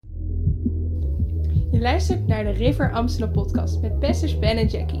luistert naar de River Amsterdam podcast met pastors Ben en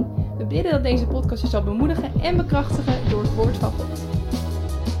Jackie. We bidden dat deze podcast je zal bemoedigen en bekrachtigen door het woord van God.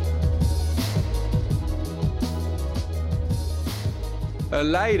 Een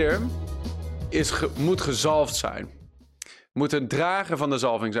leider moet gezalfd zijn. Moet een drager van de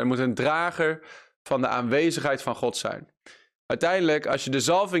zalving zijn. Moet een drager van de aanwezigheid van God zijn. Uiteindelijk, als je de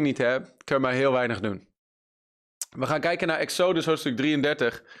zalving niet hebt, kun je maar heel weinig doen. We gaan kijken naar Exodus hoofdstuk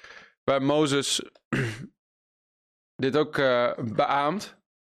 33, waar Mozes dit ook beaamt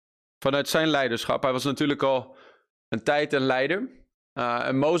vanuit zijn leiderschap. Hij was natuurlijk al een tijd een leider.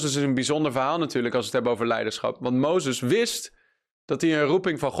 En Mozes is een bijzonder verhaal natuurlijk als we het hebben over leiderschap. Want Mozes wist dat hij een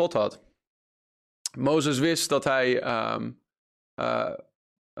roeping van God had. Mozes wist dat hij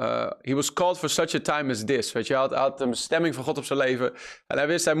he was called for such a time as this. Weet je, hij had een bestemming van God op zijn leven. En hij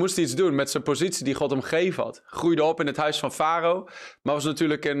wist, hij moest iets doen met zijn positie die God hem gegeven had. Groeide op in het huis van Farao, maar was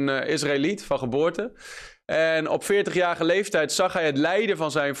natuurlijk een Israëliet van geboorte. En op 40-jarige leeftijd zag hij het lijden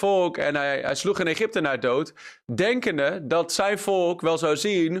van zijn volk en hij sloeg een Egyptenaar dood, denkende dat zijn volk wel zou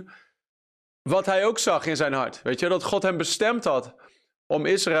zien wat hij ook zag in zijn hart. Weet je, dat God hem bestemd had om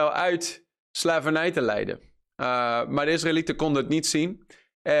Israël uit slavernij te leiden. Maar de Israëlieten konden het niet zien.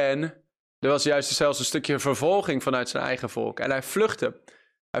 En er was juist zelfs een stukje vervolging vanuit zijn eigen volk. En hij vluchtte.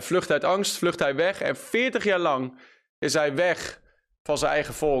 Hij vlucht uit angst, vlucht hij weg. En 40 jaar lang is hij weg van zijn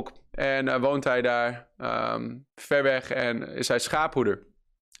eigen volk. En woont hij daar ver weg en is hij schaaphoeder.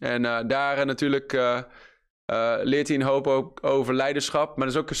 En daar natuurlijk leert hij een hoop ook over leiderschap. Maar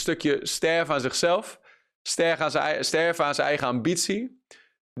dat is ook een stukje sterven aan zichzelf. Sterven aan zijn eigen ambitie.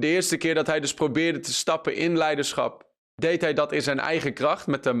 De eerste keer dat hij dus probeerde te stappen in leiderschap, deed hij dat in zijn eigen kracht,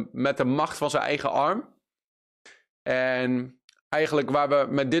 met de macht van zijn eigen arm. En eigenlijk waar we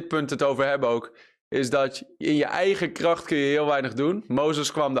met dit punt het over hebben ook, is dat in je eigen kracht kun je heel weinig doen.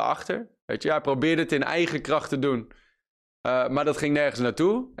 Mozes kwam erachter. Weet je, hij probeerde het in eigen kracht te doen. Maar dat ging nergens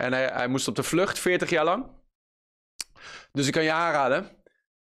naartoe. En hij moest op de vlucht 40 jaar lang. Dus ik kan je aanraden,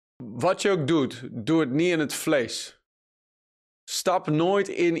 wat je ook doet, doe het niet in het vlees. Stap nooit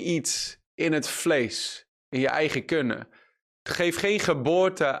in iets in het vlees, in je eigen kunnen. Geef geen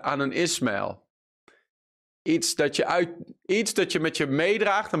geboorte aan een Ismaël. Iets dat je met je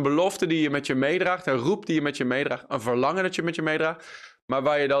meedraagt, een belofte die je met je meedraagt, een roep die je met je meedraagt, een verlangen dat je met je meedraagt, maar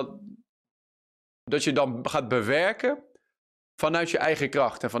waar je dat je dan gaat bewerken vanuit je eigen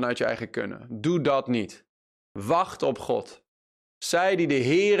kracht en vanuit je eigen kunnen. Doe dat niet. Wacht op God. Zij die de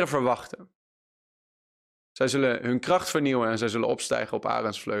Heere verwachten. Zij zullen hun kracht vernieuwen en zij zullen opstijgen op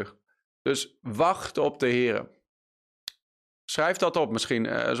arendsvleugel. Dus wacht op de Heere. Schrijf dat op misschien.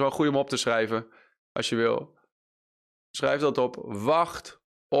 Het is wel goed om op te schrijven als je wil. Schrijf dat op. Wacht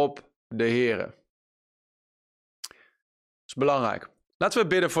op de Heere. Dat is belangrijk. Laten we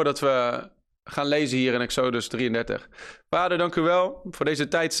bidden voordat we gaan lezen hier in Exodus 33. Vader, dank u wel voor deze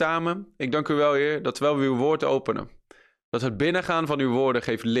tijd samen. Ik dank u wel, Heer, dat terwijl we uw woord openen, dat het binnengaan van uw woorden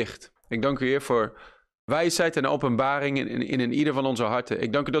geeft licht. Ik dank u, Heer, voor wijsheid en openbaring in ieder van onze harten.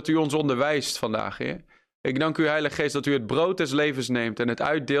 Ik dank u dat u ons onderwijst vandaag, Heer. Ik dank u, Heilige Geest, dat u het brood des levens neemt en het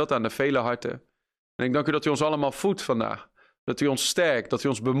uitdeelt aan de vele harten. En ik dank u dat u ons allemaal voedt vandaag. Dat u ons sterkt, dat u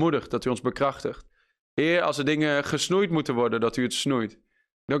ons bemoedigt, dat u ons bekrachtigt. Heer, als er dingen gesnoeid moeten worden, dat u het snoeit.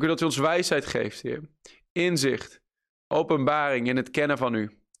 Dank u dat u ons wijsheid geeft, Heer. Inzicht, openbaring in het kennen van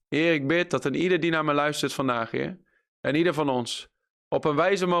u. Heer, ik bid dat een ieder die naar me luistert vandaag, Heer, en ieder van ons op een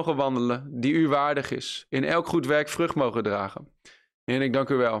wijze mogen wandelen die u waardig is. In elk goed werk vrucht mogen dragen. En ik dank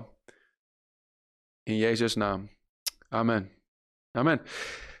u wel. In Jezus' naam. Amen. Amen.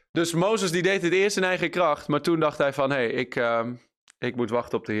 Dus Mozes die deed het eerst in eigen kracht. Maar toen dacht hij van, ik moet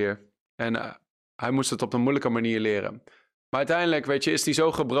wachten op de Heer. En hij moest het op een moeilijke manier leren. Maar uiteindelijk, weet je, is hij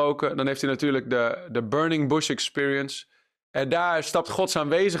zo gebroken. Dan heeft hij natuurlijk de burning bush experience. En daar stapt Gods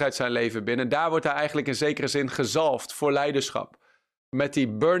aanwezigheid zijn leven binnen. Daar wordt hij eigenlijk in zekere zin gezalfd voor leiderschap. Met die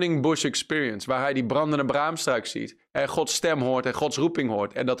burning bush experience, waar hij die brandende braamstruik ziet. En Gods stem hoort en Gods roeping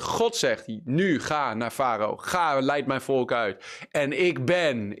hoort. En dat God zegt, nu ga naar Farao. Ga, leid mijn volk uit. En ik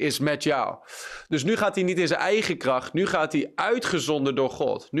is met jou. Dus nu gaat hij niet in zijn eigen kracht. Nu gaat hij uitgezonden door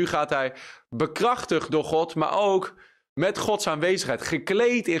God. Nu gaat hij bekrachtigd door God, maar ook met Gods aanwezigheid.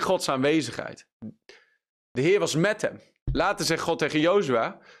 Gekleed in Gods aanwezigheid. De Heer was met hem. Later zegt God tegen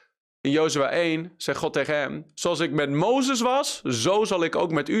Jozua. In Jozua 1 zegt God tegen hem, zoals ik met Mozes was, zo zal ik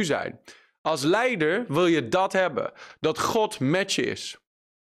ook met u zijn. Als leider wil je dat hebben, dat God met je is.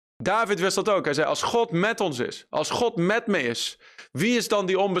 David wist dat ook. Hij zei, als God met ons is, als God met me is, wie is dan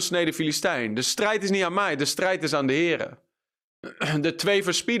die onbesneden Filistijn? De strijd is niet aan mij, de strijd is aan de Heere. De twee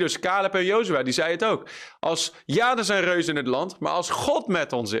verspieders, Caleb en Jozua, die zei het ook. Er zijn reuzen in het land, maar als God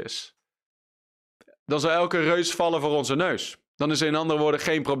met ons is, dan zal elke reus vallen voor onze neus. Dan is er in andere woorden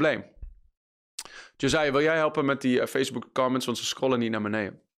geen probleem. Jesaja, wil jij helpen met die Facebook comments, want ze scrollen niet naar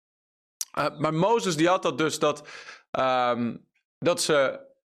beneden. Maar Mozes die had dat dus dat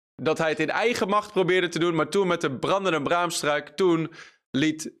hij het in eigen macht probeerde te doen, maar toen met de brandende braamstruik, toen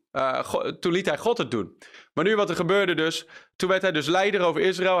liet hij God het doen. Maar nu wat er gebeurde dus, toen werd hij dus leider over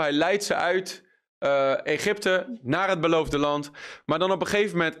Israël. Hij leidt ze uit Egypte naar het beloofde land. Maar dan op een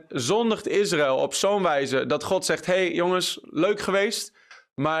gegeven moment zondigt Israël op zo'n wijze dat God zegt, hey jongens, leuk geweest,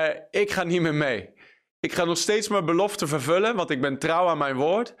 maar ik ga niet meer mee. Ik ga nog steeds mijn belofte vervullen, want ik ben trouw aan mijn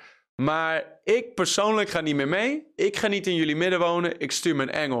woord. Maar ik persoonlijk ga niet meer mee. Ik ga niet in jullie midden wonen. Ik stuur mijn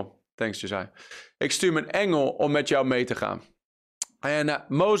engel. Thanks, Josiah. Ik stuur mijn engel om met jou mee te gaan. En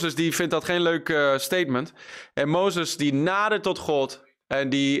Mozes die vindt dat geen leuk statement. En Mozes die nadert tot God en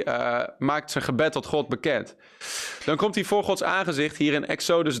die maakt zijn gebed tot God bekend. Dan komt hij voor Gods aangezicht hier in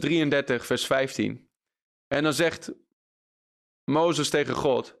Exodus 33 vers 15. En dan zegt Mozes tegen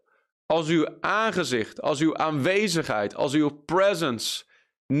God, als uw aangezicht, als uw aanwezigheid, als uw presence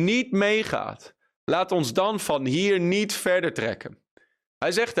niet meegaat, laat ons dan van hier niet verder trekken.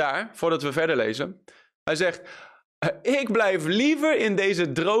 Hij zegt daar, voordat we verder lezen, hij zegt, ik blijf liever in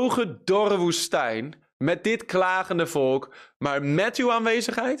deze droge, dorre woestijn met dit klagende volk, maar met uw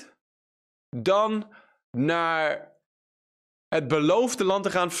aanwezigheid, dan naar het beloofde land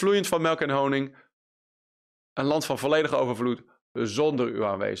te gaan, vloeiend van melk en honing, een land van volledige overvloed, zonder uw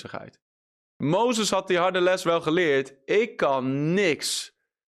aanwezigheid. Mozes had die harde les wel geleerd, ik kan niks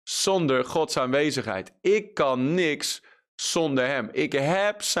zonder Gods aanwezigheid. Ik kan niks zonder hem. Ik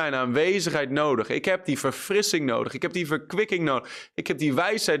heb zijn aanwezigheid nodig. Ik heb die verfrissing nodig. Ik heb die verkwikking nodig. Ik heb die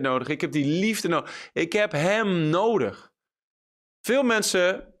wijsheid nodig. Ik heb die liefde nodig. Ik heb hem nodig. Veel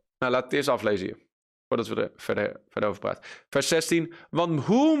mensen... Nou, laat het eerst aflezen hier. Voordat we er verder over praten. Vers 16. Want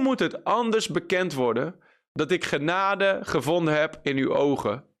hoe moet het anders bekend worden dat ik genade gevonden heb in uw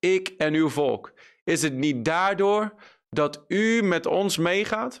ogen, ik en uw volk? Is het niet daardoor dat u met ons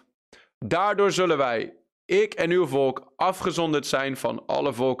meegaat? Daardoor zullen wij, ik en uw volk, afgezonderd zijn van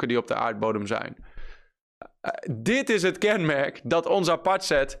alle volken die op de aardbodem zijn. Dit is het kenmerk dat ons apart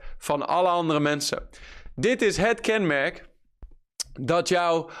zet van alle andere mensen. Dit is het kenmerk dat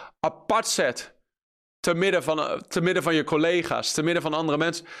jou apart zet te midden van je collega's, te midden van andere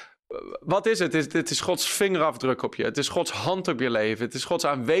mensen. Wat is het? Het is Gods vingerafdruk op je. Het is Gods hand op je leven. Het is Gods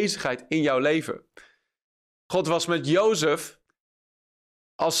aanwezigheid in jouw leven. God was met Jozef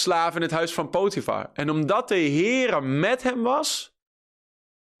als slaaf in het huis van Potifar. En omdat de Heere met hem was,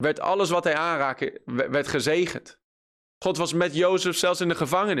 werd alles wat hij aanraakte, werd gezegend. God was met Jozef zelfs in de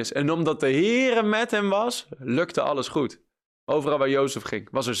gevangenis. En omdat de Heere met hem was, lukte alles goed. Overal waar Jozef ging,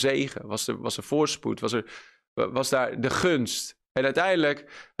 was er zegen, was er voorspoed, was daar de gunst. En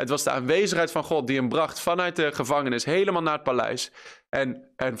uiteindelijk, het was de aanwezigheid van God die hem bracht vanuit de gevangenis helemaal naar het paleis.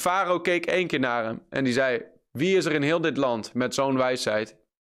 En Farao keek 1 keer naar hem en die zei, wie is er in heel dit land met zo'n wijsheid?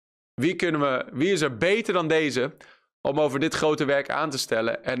 Wie is er beter dan deze om over dit grote werk aan te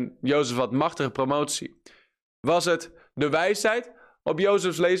stellen? En Jozef had machtige promotie. Was het de wijsheid op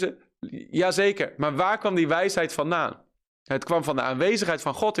Jozefs leven? Jazeker, maar waar kwam die wijsheid vandaan? Het kwam van de aanwezigheid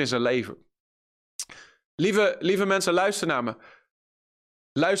van God in zijn leven. Lieve mensen, luister naar me.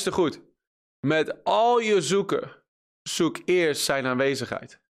 Luister goed. Met al je zoeken, zoek eerst zijn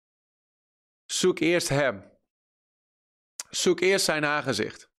aanwezigheid. Zoek eerst hem. Zoek eerst zijn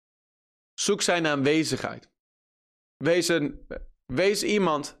aangezicht. Zoek zijn aanwezigheid. Wees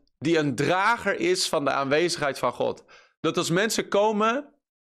iemand die een drager is van de aanwezigheid van God. Dat als mensen komen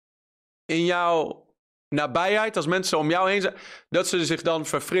in jouw nabijheid, als mensen om jou heen zijn, dat ze zich dan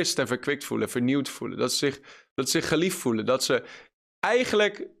verfrist en verkwikt voelen, vernieuwd voelen. Dat ze zich geliefd voelen. Dat ze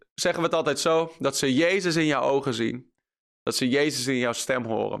eigenlijk, zeggen we het altijd zo, dat ze Jezus in jouw ogen zien. Dat ze Jezus in jouw stem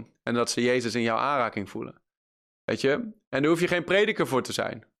horen. En dat ze Jezus in jouw aanraking voelen. Weet je? En daar hoef je geen prediker voor te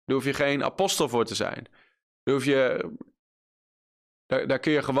zijn. Daar hoef je geen apostel voor te zijn. Daar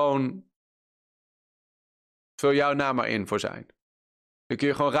kun je gewoon, vul jouw naam maar in voor zijn. Daar kun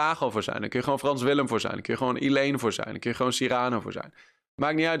je gewoon Rachel voor zijn. Daar kun je gewoon Frans Willem voor zijn. Daar kun je gewoon Elaine voor zijn. Daar kun je gewoon Cyrano voor zijn.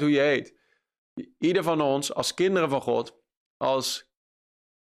 Maakt niet uit hoe je heet. Ieder van ons, als kinderen van God, als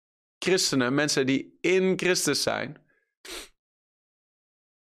christenen, mensen die in Christus zijn,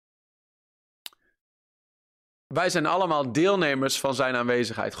 wij zijn allemaal deelnemers van zijn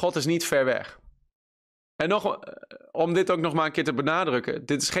aanwezigheid. God is niet ver weg. En om dit ook nog maar een keer te benadrukken,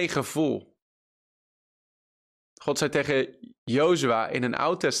 dit is geen gevoel. God zei tegen Jozua in een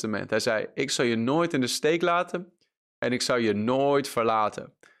Oud Testament, hij zei, ik zal je nooit in de steek laten en ik zal je nooit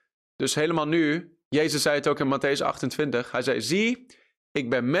verlaten. Dus helemaal nu, Jezus zei het ook in Mattheüs 28, hij zei, zie, ik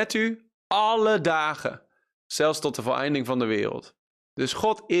ben met u alle dagen, zelfs tot de voleinding van de wereld. Dus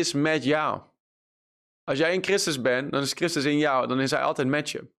God is met jou. Als jij in Christus bent, dan is Christus in jou, dan is hij altijd met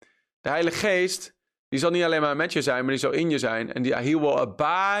je. De Heilige Geest, die zal niet alleen maar met je zijn, maar die zal in je zijn. En he will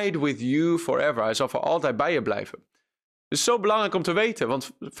abide with you forever. Hij zal voor altijd bij je blijven. Het is zo belangrijk om te weten,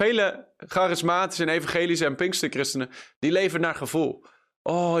 want vele charismatische en evangelische en pinksterchristenen, die leven naar gevoel.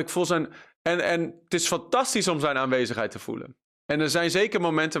 Oh, ik voel zijn... En het is fantastisch om zijn aanwezigheid te voelen. En er zijn zeker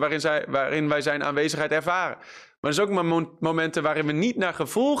momenten waarin wij zijn aanwezigheid ervaren. Maar er zijn ook momenten waarin we niet naar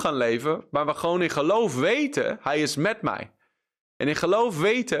gevoel gaan leven, maar we gewoon in geloof weten, hij is met mij. En in geloof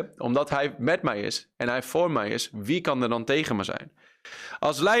weten, omdat hij met mij is en hij voor mij is, wie kan er dan tegen me zijn?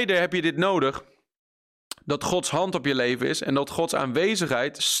 Als leider heb je dit nodig, dat Gods hand op je leven is en dat Gods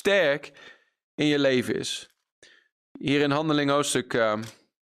aanwezigheid sterk in je leven is. Hier in Handelingen hoofdstuk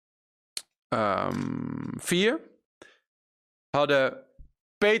 4 hadden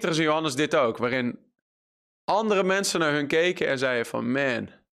Petrus en Johannes dit ook, waarin andere mensen naar hun keken en zeiden van, man,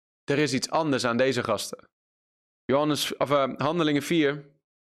 er is iets anders aan deze gasten. Handelingen 4,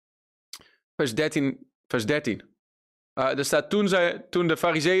 vers 13. Er staat, toen de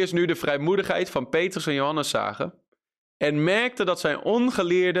Farizeeërs nu de vrijmoedigheid van Petrus en Johannes zagen en merkten dat zij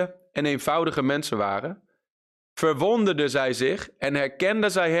ongeleerde en eenvoudige mensen waren, verwonderden zij zich en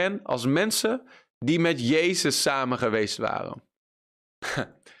herkenden zij hen als mensen die met Jezus samen geweest waren.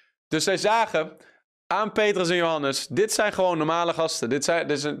 Dus zij zagen aan Petrus en Johannes, dit zijn gewoon normale gasten. Dit zijn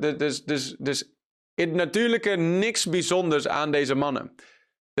dus in het natuurlijke niks bijzonders aan deze mannen.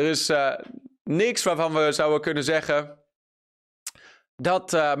 Er is niks waarvan we zouden kunnen zeggen,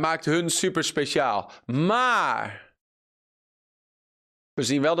 dat maakt hun super speciaal. Maar we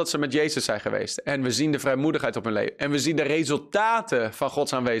zien wel dat ze met Jezus zijn geweest. En we zien de vrijmoedigheid op hun leven. En we zien de resultaten van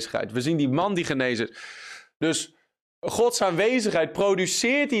Gods aanwezigheid. We zien die man die genezen is. Dus Gods aanwezigheid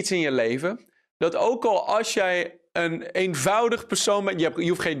produceert iets in je leven. Dat ook al als jij een eenvoudig persoon bent. Je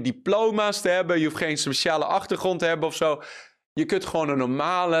hoeft geen diploma's te hebben. Je hoeft geen speciale achtergrond te hebben of zo. Je kunt gewoon een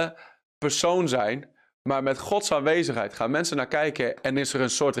normale persoon zijn. Maar met Gods aanwezigheid gaan mensen naar kijken en is er een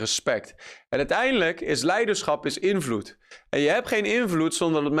soort respect. En uiteindelijk is leiderschap invloed. En je hebt geen invloed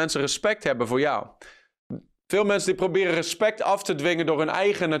zonder dat mensen respect hebben voor jou. Veel mensen die proberen respect af te dwingen door hun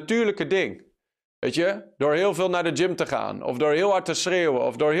eigen natuurlijke ding. Weet je? Door heel veel naar de gym te gaan. Of door heel hard te schreeuwen.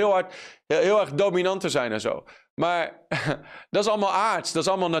 Of door heel erg dominant te zijn en zo. Maar dat is allemaal aards. Dat is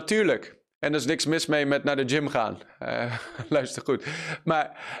allemaal natuurlijk. En er is niks mis mee met naar de gym gaan. Luister goed.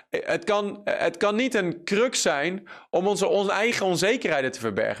 Maar het kan niet een crux zijn om onze eigen onzekerheden te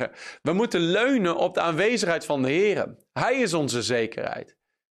verbergen. We moeten leunen op de aanwezigheid van de Heer. Hij is onze zekerheid.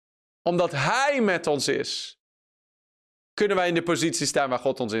 Omdat Hij met ons is, kunnen wij in de positie staan waar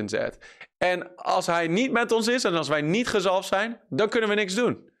God ons inzet. En als Hij niet met ons is en als wij niet gezalfd zijn, dan kunnen we niks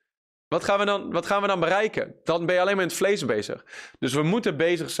doen. Wat gaan we dan bereiken? Dan ben je alleen maar in het vlees bezig. Dus we moeten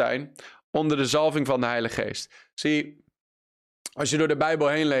bezig zijn onder de zalving van de Heilige Geest. Zie, als je door de Bijbel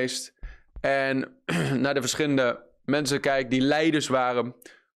heen leest en naar de verschillende mensen kijkt die leiders waren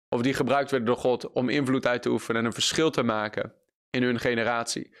of die gebruikt werden door God om invloed uit te oefenen en een verschil te maken in hun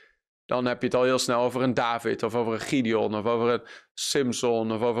generatie, dan heb je het al heel snel over een David of over een Gideon of over een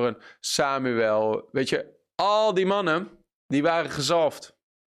Samson of over een Samuel. Weet je, al die mannen, die waren gezalfd.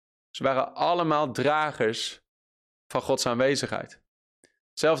 Ze waren allemaal dragers van Gods aanwezigheid.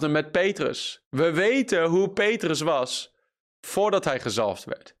 Hetzelfde met Petrus. We weten hoe Petrus was voordat hij gezalfd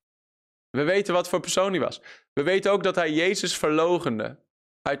werd. We weten wat voor persoon hij was. We weten ook dat hij Jezus verloochende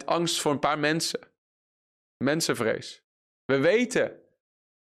uit angst voor een paar mensen. Mensenvrees. We weten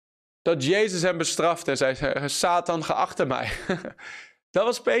dat Jezus hem bestrafte en zei, Satan, ga achter mij. Dat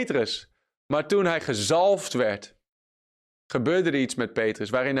was Petrus. Maar toen hij gezalfd werd, gebeurde er iets met Petrus,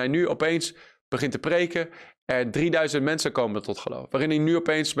 waarin hij nu opeens begint te preken en 3000 mensen komen tot geloof. Waarin hij nu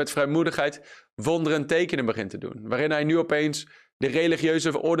opeens met vrijmoedigheid wonderen en tekenen begint te doen. Waarin hij nu opeens de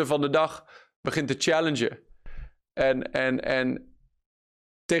religieuze orde van de dag begint te challengen. En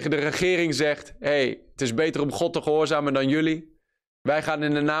tegen de regering zegt, hey, het is beter om God te gehoorzamen dan jullie. Wij gaan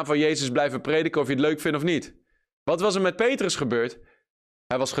in de naam van Jezus blijven prediken of je het leuk vindt of niet. Wat was er met Petrus gebeurd?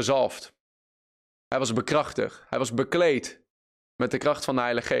 Hij was gezalfd. Hij was bekrachtigd. Hij was bekleed met de kracht van de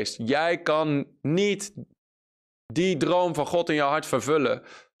Heilige Geest. Jij kan niet die droom van God in jouw hart vervullen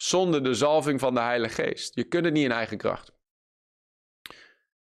zonder de zalving van de Heilige Geest. Je kunt het niet in eigen kracht.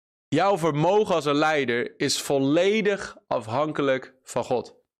 Jouw vermogen als een leider is volledig afhankelijk van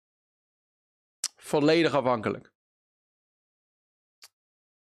God. Volledig afhankelijk.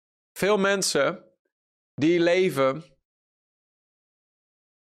 Veel mensen die leven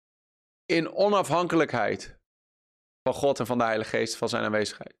in onafhankelijkheid van God en van de Heilige Geest, van zijn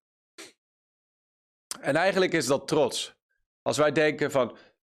aanwezigheid. En eigenlijk is dat trots. Als wij denken van...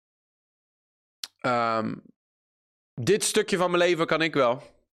 dit stukje van mijn leven kan ik wel.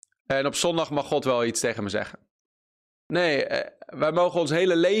 En op zondag mag God wel iets tegen me zeggen. Nee, wij mogen ons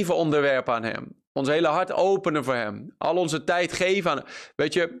hele leven onderwerpen aan hem. Ons hele hart openen voor hem. Al onze tijd geven aan hem.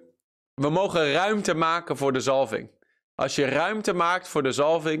 Weet je, we mogen ruimte maken voor de zalving. Als je ruimte maakt voor de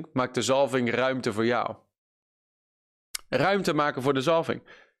zalving, maakt de zalving ruimte voor jou. Ruimte maken voor de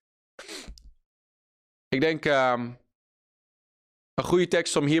zalving. Ik denk, een goede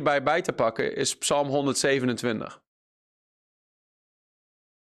tekst om hierbij bij te pakken is Psalm 127.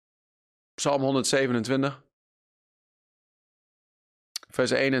 Psalm 127.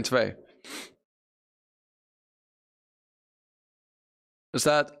 Vers 1 en 2. Er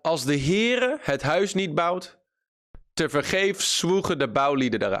staat, als de Heere het huis niet bouwt, tevergeefs zwoegen de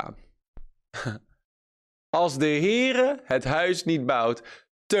bouwlieden daaraan. Als de Heere het huis niet bouwt,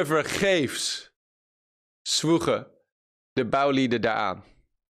 tevergeefs zwoegen de bouwlieden daaraan.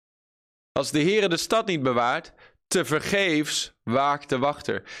 Als de Heere de stad niet bewaart, tevergeefs waakt de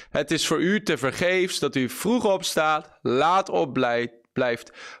wachter. Het is voor u tevergeefs dat u vroeg opstaat, laat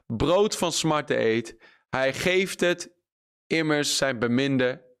opblijft, brood van smarten eet. Hij geeft het immers zijn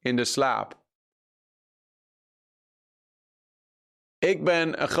beminde in de slaap. Ik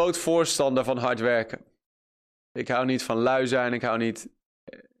ben een groot voorstander van hard werken. Ik hou niet van lui zijn.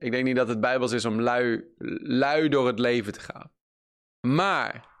 Ik denk niet dat het bijbels is om lui door het leven te gaan.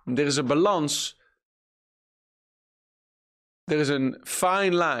 Maar er is een balans. Er is een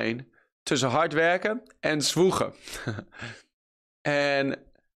fine line tussen hard werken en zwoegen.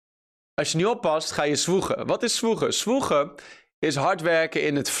 En als je niet oppast, ga je zwoegen. Wat is zwoegen? Zwoegen is hard werken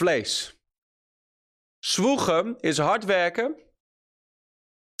in het vlees. Zwoegen is hard werken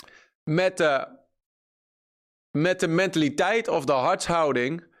met de mentaliteit of de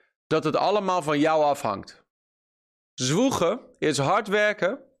hartshouding dat het allemaal van jou afhangt. Zwoegen is hard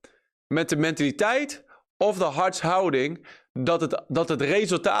werken met de mentaliteit of de hartshouding dat het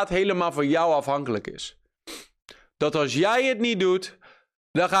resultaat helemaal van jou afhankelijk is. Dat als jij het niet doet,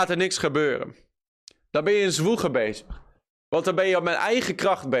 dan gaat er niks gebeuren. Dan ben je in zwoegen bezig. Want dan ben je met eigen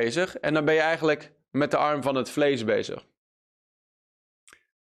kracht bezig en dan ben je eigenlijk met de arm van het vlees bezig.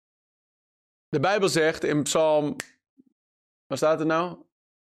 De Bijbel zegt in Psalm, waar staat het nou?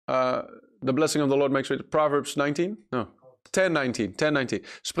 The blessing of the Lord makes rich. Proverbs 19? No. 10:19.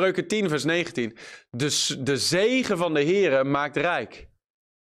 Spreuken 10 vers 19. De zegen van de Heere maakt rijk.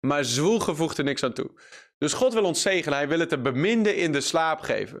 Maar zwoegen voegt er niks aan toe. Dus God wil ons zegenen. Hij wil het de beminde in de slaap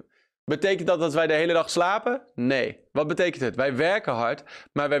geven. Betekent dat wij de hele dag slapen? Nee. Wat betekent het? Wij werken hard.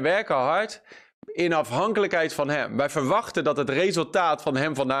 Maar wij werken hard in afhankelijkheid van hem. Wij verwachten dat het resultaat van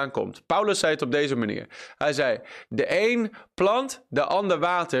hem vandaan komt. Paulus zei het op deze manier. Hij zei, de een plant, de ander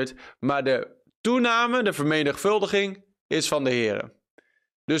watert. Maar de toename, de vermenigvuldiging, is van de Heere.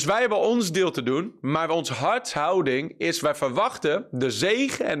 Dus wij hebben ons deel te doen. Maar onze hartshouding is, wij verwachten de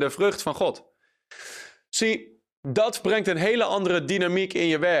zegen en de vrucht van God. Zie, dat brengt een hele andere dynamiek in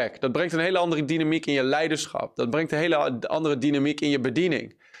je werk. Dat brengt een hele andere dynamiek in je leiderschap. Dat brengt een hele andere dynamiek in je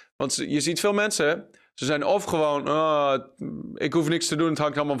bediening. Want je ziet veel mensen, ze zijn of gewoon, ik hoef niks te doen, het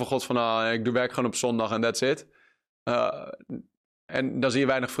hangt allemaal van God van, ik doe werk gewoon op zondag en that's it. En dan zie je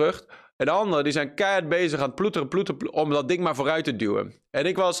weinig vrucht. En de anderen, die zijn keihard bezig aan het ploeteren, om dat ding maar vooruit te duwen.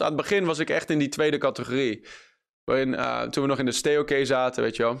 En aan het begin was ik echt in die tweede categorie. Waarin, toen we nog in de stay-okay zaten,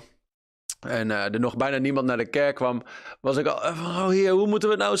 weet je wel. En er nog bijna niemand naar de kerk kwam, was ik al van, Heer, hoe moeten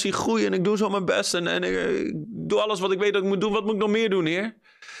we nou zien groeien? En ik doe zo mijn best en ik doe alles wat ik weet dat ik moet doen. Wat moet ik nog meer doen, Heer?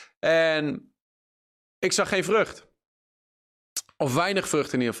 En ik zag geen vrucht. Of weinig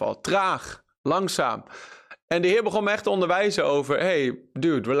vrucht in ieder geval. Traag, langzaam. En de Heer begon me echt te onderwijzen over, hey,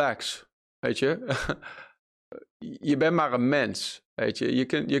 dude, relax. Weet je? Je bent maar een mens. Weet je?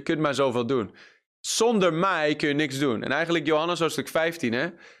 Je kunt maar zoveel doen. Zonder mij kun je niks doen. En eigenlijk Johannes hoofdstuk 15, hè,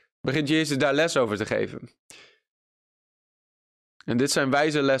 begint Jezus daar les over te geven. En dit zijn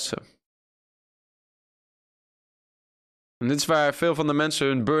wijze lessen. En dit is waar veel van de mensen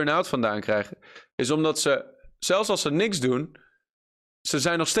hun burn-out vandaan krijgen. Is omdat ze, zelfs als ze niks doen, ze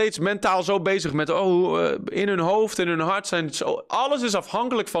zijn nog steeds mentaal zo bezig met, in hun hoofd, in hun hart, alles is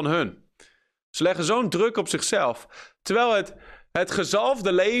afhankelijk van hun. Ze leggen zo'n druk op zichzelf. Terwijl het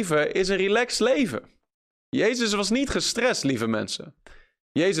gezalfde leven is een relaxed leven. Jezus was niet gestrest, lieve mensen.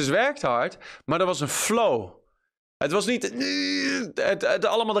 Jezus werkte hard, maar er was een flow. Het was niet het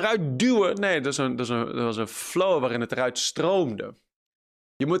allemaal eruit duwen. Nee, er was een flow waarin het eruit stroomde.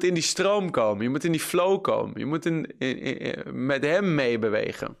 Je moet in die stroom komen. Je moet in die flow komen. Je moet met hem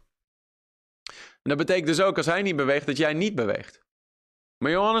meebewegen. En dat betekent dus ook, als hij niet beweegt, dat jij niet beweegt.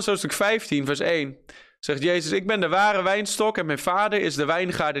 Maar Johannes hoofdstuk 15, vers 1. Zegt Jezus, ik ben de ware wijnstok en mijn vader is de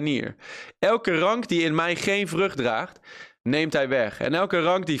wijngaardenier. Elke rank die in mij geen vrucht draagt, neemt hij weg. En elke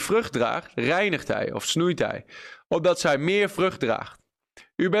rank die vrucht draagt, reinigt hij of snoeit hij, opdat zij meer vrucht draagt.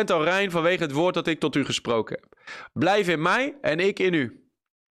 U bent al rein vanwege het woord dat ik tot u gesproken heb. Blijf in mij en ik in u.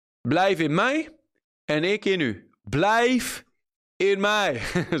 Blijf in mij en ik in u. Blijf in mij,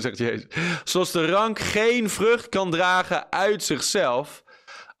 zegt Jezus. Zoals de rank geen vrucht kan dragen uit zichzelf,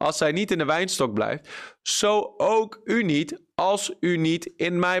 als zij niet in de wijnstok blijft, zo ook u niet, als u niet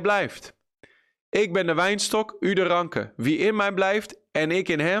in mij blijft. Ik ben de wijnstok, u de ranken. Wie in mij blijft en ik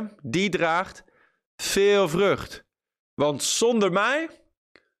in hem, die draagt veel vrucht. Want zonder mij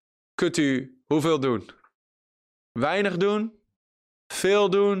kunt u hoeveel doen? Weinig doen, veel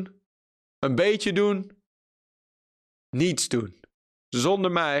doen, een beetje doen, niets doen.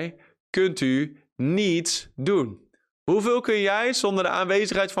 Zonder mij kunt u niets doen. Hoeveel kun jij zonder de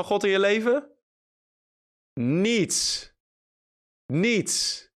aanwezigheid van God in je leven? Niets.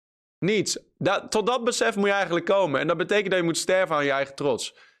 Niets. Niets. Tot dat besef moet je eigenlijk komen. En dat betekent dat je moet sterven aan je eigen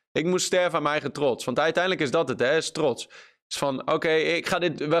trots. Ik moet sterven aan mijn eigen trots. Want uiteindelijk is dat het, hè? Is trots. Is van, oké,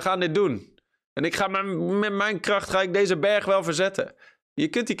 we gaan dit doen. En ik ga met mijn kracht ga ik deze berg wel verzetten. Je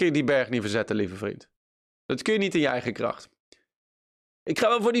kunt die berg niet verzetten, lieve vriend. Dat kun je niet in je eigen kracht. Ik ga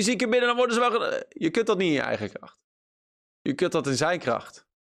wel voor die zieken bidden, dan worden ze wel... Je kunt dat niet in je eigen kracht. Je kunt dat in zijn kracht.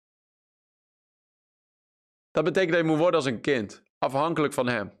 Dat betekent dat je moet worden als een kind. Afhankelijk van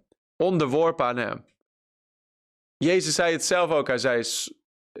hem. Onderworpen aan hem. Jezus zei het zelf ook. Hij zei,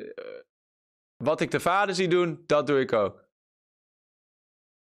 wat ik de Vader zie doen, dat doe ik ook.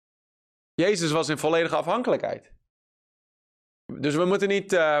 Jezus was in volledige afhankelijkheid. Dus we moeten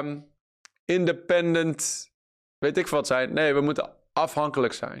niet independent, weet ik wat zijn. Nee, we moeten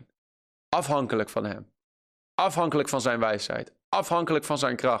afhankelijk zijn. Afhankelijk van hem. Afhankelijk van zijn wijsheid. Afhankelijk van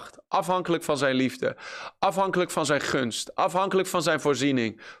zijn kracht. Afhankelijk van zijn liefde. Afhankelijk van zijn gunst. Afhankelijk van zijn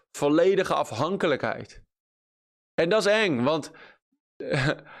voorziening. Volledige afhankelijkheid. En dat is eng, want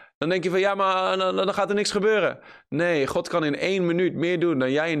dan denk je van ja, maar dan gaat er niks gebeuren. Nee, God kan in 1 minuut meer doen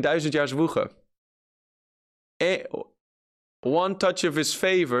dan jij in 1000 jaar zwoegen. One touch of his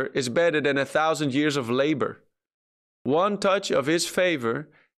favor is better than 1000 years of labor. One touch of his favor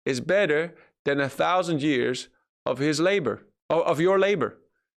is better than 1000 years of his labor. Of your labor.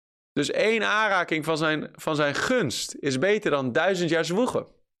 Dus 1 aanraking van zijn gunst is beter dan 1000 jaar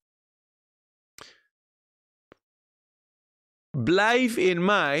zwoegen. Blijf in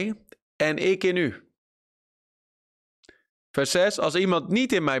mij en ik in u. Vers 6. Als iemand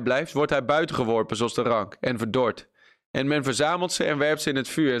niet in mij blijft, wordt hij buiten geworpen zoals de rank en verdord. En men verzamelt ze en werpt ze in het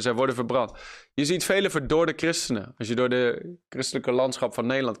vuur en zij worden verbrand. Je ziet vele verdorde christenen als je door de christelijke landschap van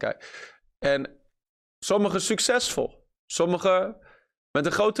Nederland kijkt. En sommigen succesvol. Sommigen met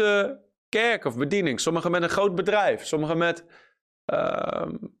een grote kerk of bediening. Sommigen met een groot bedrijf. Sommigen met...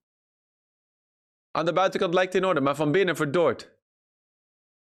 aan de buitenkant lijkt het in orde, maar van binnen verdord.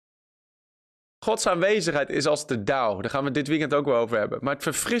 Gods aanwezigheid is als de dauw. Daar gaan we het dit weekend ook wel over hebben. Maar het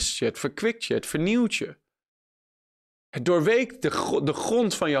verfrist je, het verkwikt je, het vernieuwt je. Het doorweekt de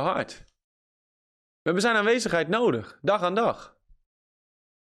grond van je hart. We hebben zijn aanwezigheid nodig, dag aan dag.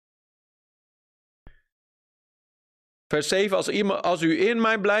 Vers 7, als u in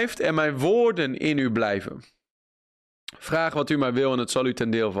mij blijft en mijn woorden in u blijven. Vraag wat u maar wil en het zal u ten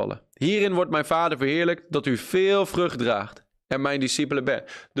deel vallen. Hierin wordt mijn Vader verheerlijkt dat u veel vrucht draagt en mijn discipelen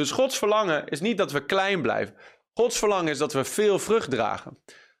bent. Dus Gods verlangen is niet dat we klein blijven. Gods verlangen is dat we veel vrucht dragen.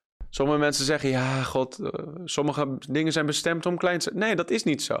 Sommige mensen zeggen, ja, God, sommige dingen zijn bestemd om klein te zijn. Nee, dat is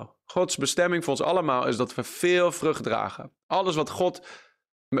niet zo. Gods bestemming voor ons allemaal is dat we veel vrucht dragen. Alles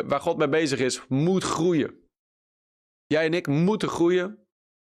waar God mee bezig is, moet groeien. Jij en ik moeten groeien.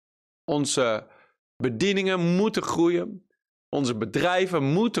 Onze bedieningen moeten groeien. Onze bedrijven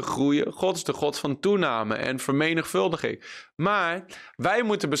moeten groeien. God is de God van toename en vermenigvuldiging. Maar wij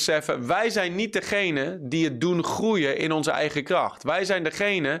moeten beseffen, wij zijn niet degene die het doen groeien in onze eigen kracht. Wij zijn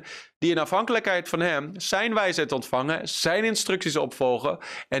degene die in afhankelijkheid van hem zijn wijsheid ontvangen, zijn instructies opvolgen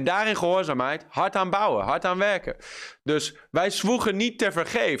en daarin gehoorzaamheid hard aan bouwen, hard aan werken. Dus wij zwoegen niet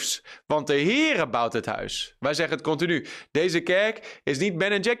tevergeefs, want de Heere bouwt het huis. Wij zeggen het continu. Deze kerk is niet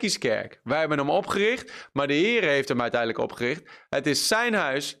Ben en Jackie's kerk. Wij hebben hem opgericht, maar de Heere heeft hem uiteindelijk opgericht. Het is zijn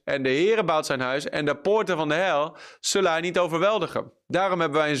huis en de Heere bouwt zijn huis en de poorten van de hel zullen hij niet overweldigen. Daarom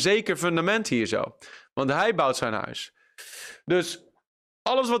hebben wij een zeker fundament hier zo. Want hij bouwt zijn huis. Dus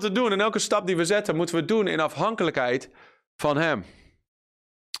alles wat we doen en elke stap die we zetten, moeten we doen in afhankelijkheid van hem.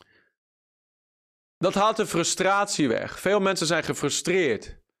 Dat haalt de frustratie weg. Veel mensen zijn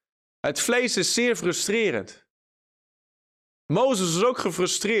gefrustreerd. Het vlees is zeer frustrerend. Mozes is ook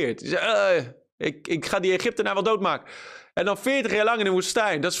gefrustreerd. Ik ga die Egyptenaar wel doodmaken. En dan 40 jaar lang in de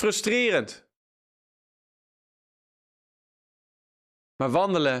woestijn. Dat is frustrerend. Maar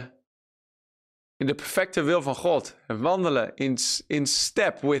wandelen in de perfecte wil van God. En wandelen in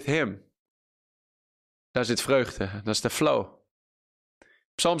step with him. Daar zit vreugde. Dat is de flow.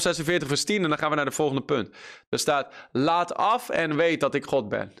 Psalm 46 vers 10 en dan gaan we naar de volgende punt. Er staat, laat af en weet dat ik God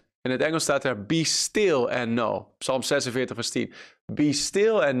ben. In het Engels staat er, be still and know. Psalm 46 vers 10. Be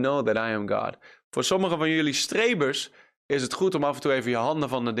still and know that I am God. Voor sommigen van jullie strebers is het goed om af en toe even je handen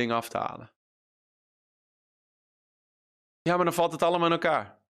van de dingen af te halen. Ja, maar dan valt het allemaal in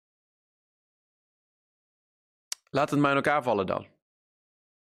elkaar. Laat het maar in elkaar vallen dan.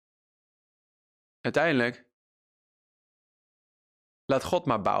 Uiteindelijk, laat God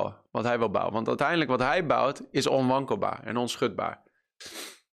maar bouwen wat hij wil bouwen. Want uiteindelijk wat hij bouwt is onwankelbaar en onschudbaar.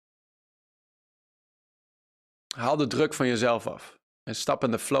 Haal de druk van jezelf af. En stap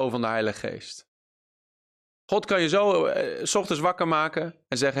in de flow van de Heilige Geest. God kan je zo 's ochtends wakker maken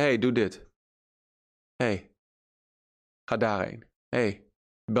en zeggen, hey, doe dit. Hey, ga daarheen. Hey,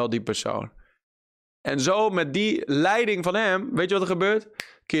 bel die persoon. En zo met die leiding van hem, weet je wat er gebeurt?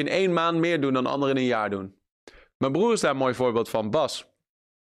 Kun je in 1 maand meer doen dan anderen in een jaar doen. Mijn broer is daar een mooi voorbeeld van, Bas.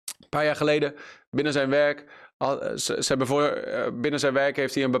 Een paar jaar geleden, binnen zijn werk, binnen zijn werk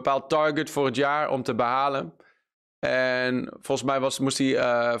heeft hij een bepaald target voor het jaar om te behalen. En volgens mij moest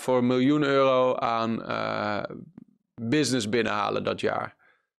hij voor €1 miljoen aan business binnenhalen dat jaar.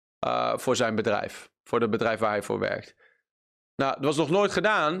 Voor zijn bedrijf. Voor het bedrijf waar hij voor werkt. Nou, dat was nog nooit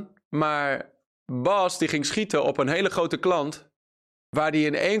gedaan, maar Bas die ging schieten op een hele grote klant, waar hij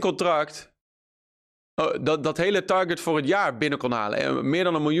in 1 contract dat hele target voor het jaar binnen kon halen. En meer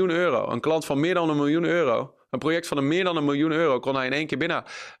dan €1 miljoen. Een klant van meer dan €1 miljoen. Een project van meer dan €1 miljoen kon hij in 1 keer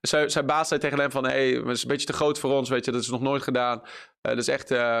binnenhalen. Zijn baas zei tegen hem van, hey, dat is een beetje te groot voor ons, weet je, dat is nog nooit gedaan. Dat is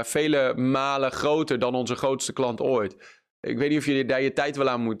echt vele malen groter dan onze grootste klant ooit. Ik weet niet of je daar je tijd wel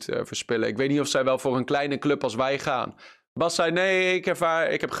aan moet verspillen. Ik weet niet of zij wel voor een kleine club als wij gaan. Bas zei, nee,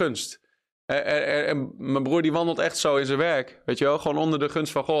 ik heb gunst. En mijn broer die wandelt echt zo in zijn werk. Weet je wel, gewoon onder de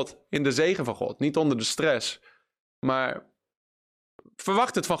gunst van God. In de zegen van God. Niet onder de stress. Maar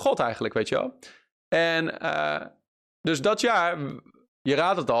verwacht het van God eigenlijk, weet je wel. En dus dat jaar, je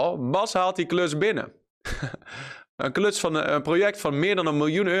raadt het al, Bas haalt die klus binnen. Een project van meer dan €1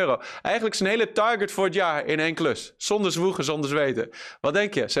 miljoen. Eigenlijk zijn hele target voor het jaar in 1 klus. Zonder zwoegen, zonder zweten. Wat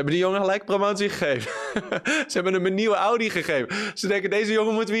denk je? Ze hebben die jongen gelijk promotie gegeven. Ze hebben hem een nieuwe Audi gegeven. Ze denken, deze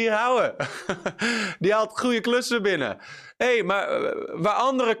jongen moeten we hier houden. Die haalt goede klussen binnen. Hé, maar waar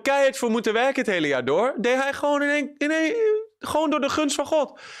anderen keihard voor moeten werken het hele jaar door, deed hij gewoon gewoon door de gunst van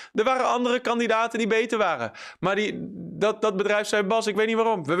God. Er waren andere kandidaten die beter waren. Maar dat bedrijf zei, Bas, ik weet niet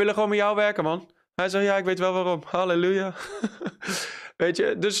waarom. We willen gewoon met jou werken, man. Hij zei, ja, ik weet wel waarom. Halleluja. Weet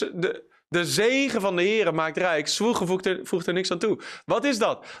je, dus de zegen van de Heer maakt rijk. Zwoegen voegt er niks aan toe. Wat is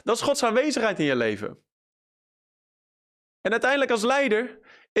dat? Dat is Gods aanwezigheid in je leven. En uiteindelijk als leider,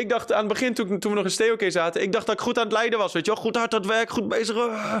 ik dacht aan het begin, toen we nog in Steelke zaten, ik dacht dat ik goed aan het leiden was. Weet je wel, goed hard aan het werk, goed bezig.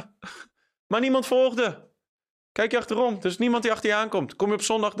 Maar niemand volgde. Kijk je achterom, er is niemand die achter je aankomt. Kom je op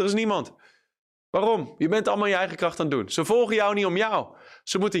zondag, er is niemand. Waarom? Je bent allemaal je eigen kracht aan het doen. Ze volgen jou niet om jou.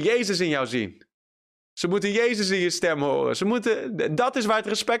 Ze moeten Jezus in jou zien. Ze moeten Jezus in je stem horen. Dat is waar het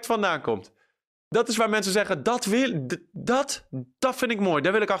respect vandaan komt. Dat is waar mensen zeggen, dat vind ik mooi,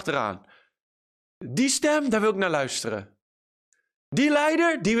 daar wil ik achteraan. Die stem, daar wil ik naar luisteren. Die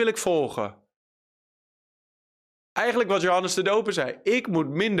leider, die wil ik volgen. Eigenlijk wat Johannes de Doper zei, ik moet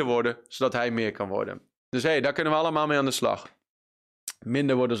minder worden, zodat hij meer kan worden. Dus daar kunnen we allemaal mee aan de slag.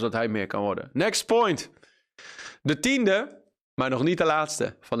 Minder worden, zodat hij meer kan worden. Next point. De 10e, maar nog niet de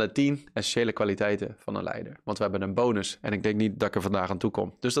laatste, van de 10 essentiële kwaliteiten van een leider. Want we hebben een bonus en ik denk niet dat ik er vandaag aan toe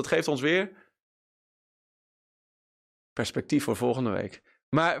kom. Dus dat geeft ons weer perspectief voor volgende week.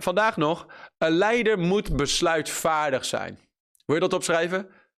 Maar vandaag nog, een leider moet besluitvaardig zijn. Wil je dat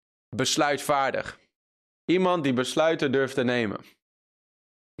opschrijven? Besluitvaardig. Iemand die besluiten durft te nemen.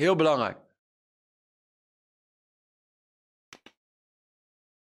 Heel belangrijk.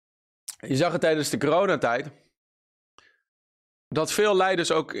 Je zag het tijdens de coronatijd, dat veel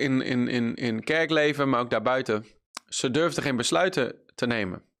leiders ook in kerkleven, maar ook daarbuiten, ze durfden geen besluiten te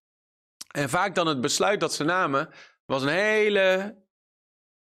nemen. En vaak dan het besluit dat ze namen, was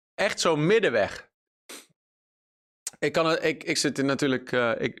echt zo'n middenweg. Ik zit in natuurlijk,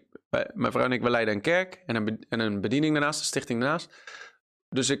 mijn vrouw en ik, we leiden een kerk en een bediening daarnaast, een stichting daarnaast.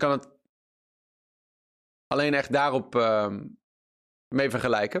 Dus ik kan het alleen echt daarop mee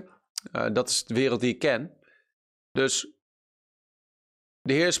vergelijken. Dat is de wereld die ik ken. Dus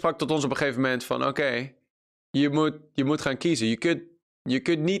de Heer sprak tot ons op een gegeven moment van, oké, je moet gaan kiezen. Je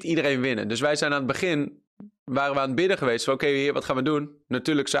kunt niet iedereen winnen. Dus wij zijn aan het begin, waren we aan het bidden geweest. Oké, Heer, wat gaan we doen?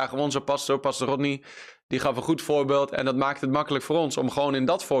 Natuurlijk zagen we onze pastor Rodney. Die gaf een goed voorbeeld. En dat maakt het makkelijk voor ons om gewoon in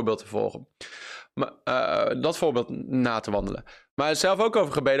dat voorbeeld te volgen. Dat voorbeeld na te wandelen. Maar zelf ook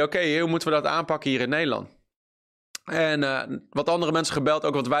over gebeden. Oké, Heer, hoe moeten we dat aanpakken hier in Nederland? En wat andere mensen gebeld,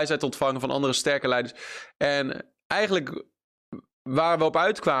 ook wat wijsheid ontvangen van andere sterke leiders. En eigenlijk waar we op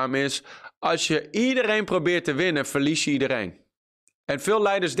uitkwamen is, als je iedereen probeert te winnen, verlies je iedereen. En veel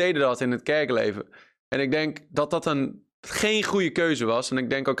leiders deden dat in het kerkleven. En ik denk dat dat geen goede keuze was. En ik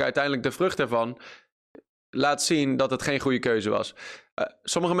denk ook uiteindelijk de vrucht ervan laat zien dat het geen goede keuze was.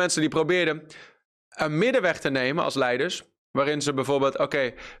 Sommige mensen die probeerden een middenweg te nemen als leiders, waarin ze bijvoorbeeld,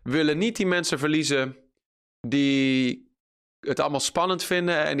 we willen niet die mensen verliezen die het allemaal spannend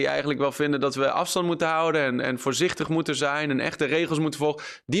vinden en die eigenlijk wel vinden dat we afstand moeten houden en voorzichtig moeten zijn en echte regels moeten volgen.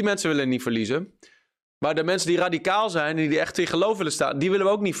 Die mensen willen niet verliezen. Maar de mensen die radicaal zijn en die echt in geloof willen staan, die willen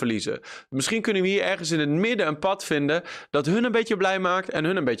we ook niet verliezen. Misschien kunnen we hier ergens in het midden een pad vinden dat hun een beetje blij maakt en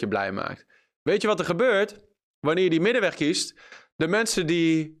hun een beetje blij maakt. Weet je wat er gebeurt wanneer je die middenweg kiest? De mensen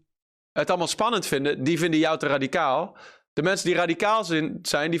die het allemaal spannend vinden, die vinden jou te radicaal. De mensen die radicaal zijn,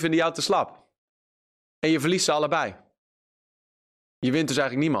 die vinden jou te slap. En je verliest ze allebei. Je wint dus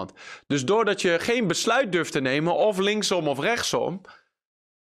eigenlijk niemand. Dus doordat je geen besluit durft te nemen, of linksom of rechtsom,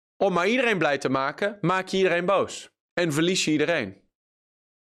 om maar iedereen blij te maken, maak je iedereen boos. En verlies je iedereen.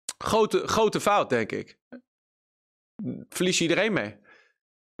 Grote fout, denk ik. Verlies je iedereen mee.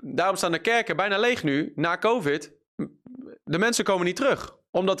 Daarom staan de kerken bijna leeg nu, na COVID. De mensen komen niet terug.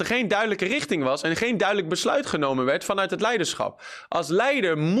 Omdat er geen duidelijke richting was en geen duidelijk besluit genomen werd vanuit het leiderschap. Als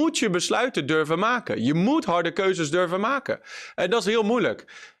leider moet je besluiten durven maken. Je moet harde keuzes durven maken. En dat is heel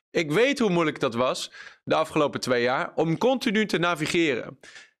moeilijk. Ik weet hoe moeilijk dat was de afgelopen 2 jaar om continu te navigeren.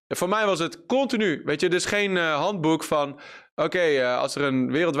 En voor mij was het continu. Weet je, dus geen handboek van als er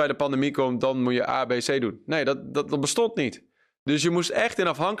een wereldwijde pandemie komt, dan moet je A, B, C doen. Nee, dat bestond niet. Dus je moest echt in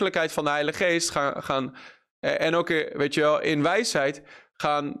afhankelijkheid van de Heilige Geest gaan en ook, weet je wel, in wijsheid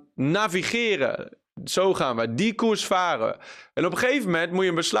gaan navigeren. Zo gaan we, die koers varen. En op een gegeven moment moet je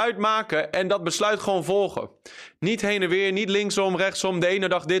een besluit maken en dat besluit gewoon volgen. Niet heen en weer, niet linksom, rechtsom, de ene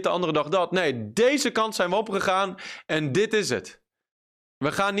dag dit, de andere dag dat. Nee, deze kant zijn we opgegaan en dit is het.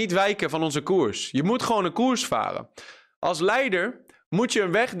 We gaan niet wijken van onze koers. Je moet gewoon een koers varen. Als leider moet je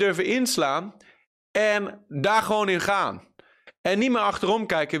een weg durven inslaan en daar gewoon in gaan. En niet meer achterom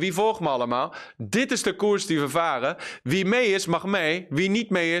kijken, wie volgt me allemaal? Dit is de koers die we varen. Wie mee is, mag mee. Wie niet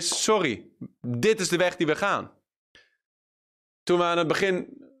mee is, sorry. Dit is de weg die we gaan. Toen we aan het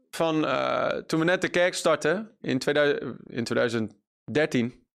begin van, toen we net de kerk startten, in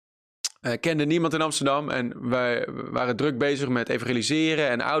 2013, kende niemand in Amsterdam. En wij waren druk bezig met evangeliseren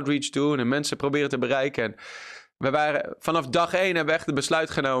en outreach doen en mensen proberen te bereiken. En we waren vanaf dag 1 hebben we echt het besluit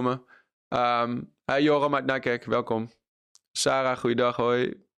genomen. Hey Joram uit Nijkerk, welkom. Sarah, goeiedag,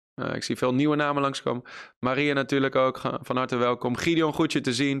 hoi. Ik zie veel nieuwe namen langskomen. Maria natuurlijk ook, van harte welkom. Gideon, goed je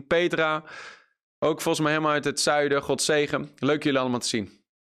te zien. Petra, ook volgens mij helemaal uit het zuiden. God zegen. Leuk jullie allemaal te zien.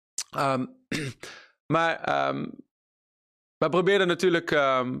 Wij probeerden natuurlijk...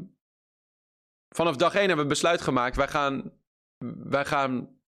 vanaf dag 1 hebben we besluit gemaakt. Wij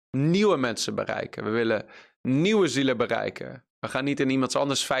gaan nieuwe mensen bereiken. We willen nieuwe zielen bereiken. We gaan niet in iemands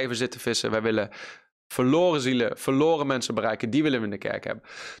anders vijver zitten vissen. Wij willen verloren zielen, verloren mensen bereiken. Die willen we in de kerk hebben.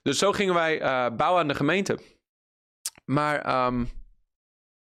 Dus zo gingen wij bouwen aan de gemeente. Maar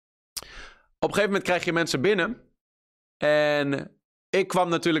op een gegeven moment krijg je mensen binnen. En ik kwam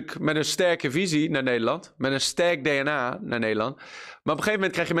natuurlijk met een sterke visie naar Nederland. Met een sterk DNA naar Nederland. Maar op een gegeven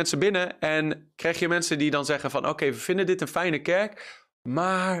moment krijg je mensen binnen. En krijg je mensen die dan zeggen van... Oké, we vinden dit een fijne kerk.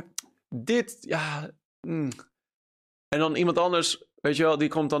 Maar dit, ja... En dan iemand anders... Weet je wel, die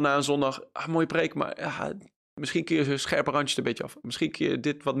komt dan na een zondag, mooie preek, maar ja, misschien kun je scherpe randjes een beetje af. Misschien kun je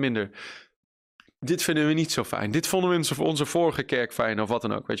dit wat minder. Dit vinden we niet zo fijn. Dit vonden we in onze vorige kerk fijn of wat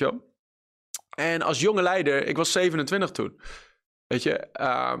dan ook, weet je wel. En als jonge leider, ik was 27 toen. Weet je,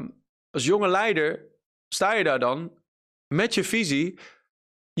 als jonge leider sta je daar dan met je visie.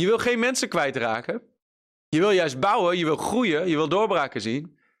 Je wil geen mensen kwijtraken. Je wil juist bouwen, je wil groeien, je wil doorbraken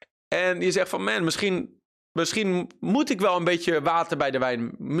zien. En je zegt van, man, Misschien moet ik wel een beetje water bij de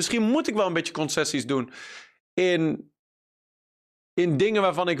wijn. Misschien moet ik wel een beetje concessies doen. In dingen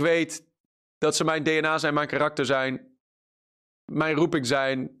waarvan ik weet dat ze mijn DNA zijn, mijn karakter zijn. Mijn roeping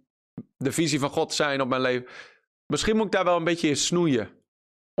zijn. De visie van God zijn op mijn leven. Misschien moet ik daar wel een beetje in snoeien.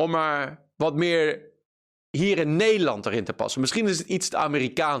 Om maar wat meer hier in Nederland erin te passen. Misschien is het iets te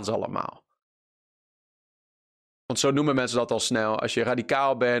Amerikaans allemaal. Want zo noemen mensen dat al snel. Als je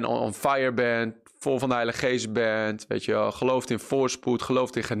radicaal bent, on fire bent, vol van de Heilige Geest bent, weet je wel, gelooft in voorspoed,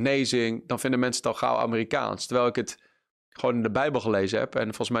 gelooft in genezing, dan vinden mensen het al gauw Amerikaans. Terwijl ik het gewoon in de Bijbel gelezen heb. En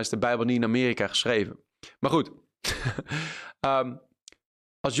volgens mij is de Bijbel niet in Amerika geschreven. Maar goed.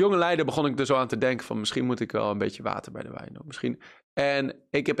 Als jonge leider begon ik er zo aan te denken van misschien moet ik wel een beetje water bij de wijn doen. Misschien. En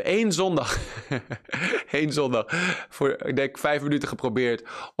ik heb één zondag voor, ik denk 5 minuten geprobeerd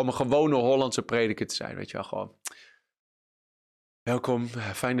om een gewone Hollandse prediker te zijn. Weet je wel, gewoon. Welkom,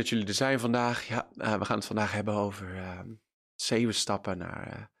 fijn dat jullie er zijn vandaag. Ja, we gaan het vandaag hebben over 7 stappen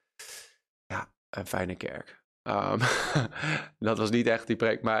naar een fijne kerk. Dat was niet echt die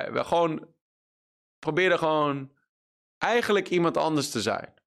preek, maar we gewoon probeerden gewoon eigenlijk iemand anders te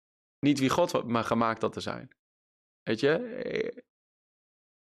zijn. Niet wie God me gemaakt had te zijn. Weet je?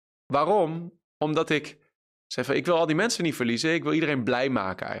 Waarom? Omdat ik zeg van, ik wil al die mensen niet verliezen. Ik wil iedereen blij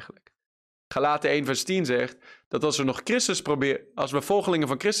maken eigenlijk. Galaten 1 vers 10 zegt dat als we nog Christus proberen, als we volgelingen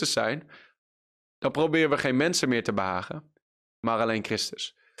van Christus zijn, dan proberen we geen mensen meer te behagen, maar alleen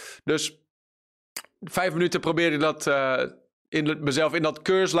Christus. Dus 5 minuten probeerde ik dat mezelf in dat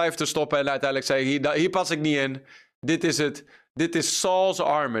keurslijf te stoppen en uiteindelijk zei ik, hier pas ik niet in. Dit is het. Dit is Saul's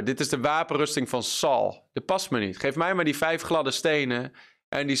armor. Dit is de wapenrusting van Saul. Dit past me niet. Geef mij maar die 5 gladde stenen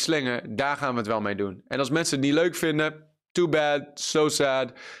en die slingen. Daar gaan we het wel mee doen. En als mensen het niet leuk vinden, too bad, so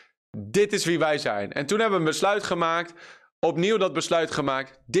sad. Dit is wie wij zijn. En toen hebben we een besluit gemaakt. Opnieuw dat besluit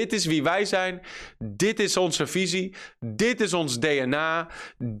gemaakt. Dit is wie wij zijn. Dit is onze visie. Dit is ons DNA.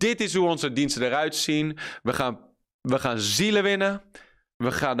 Dit is hoe onze diensten eruit zien. We gaan zielen winnen.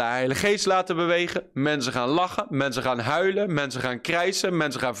 We gaan de Heilige Geest laten bewegen. Mensen gaan lachen. Mensen gaan huilen. Mensen gaan krijsen.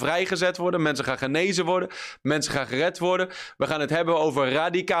 Mensen gaan vrijgezet worden. Mensen gaan genezen worden. Mensen gaan gered worden. We gaan het hebben over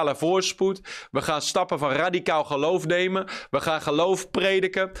radicale voorspoed. We gaan stappen van radicaal geloof nemen. We gaan geloof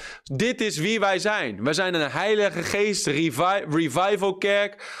prediken. Dit is wie wij zijn. We zijn een Heilige Geest revival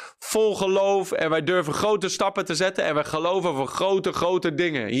kerk. Vol geloof. En wij durven grote stappen te zetten. En wij geloven voor grote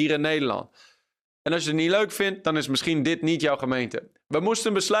dingen hier in Nederland. En als je het niet leuk vindt, dan is misschien dit niet jouw gemeente. We moesten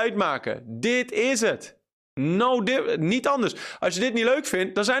een besluit maken. Dit is het. Niet anders. Als je dit niet leuk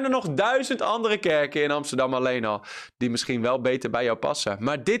vindt, dan zijn er nog 1000 andere kerken in Amsterdam alleen al, die misschien wel beter bij jou passen.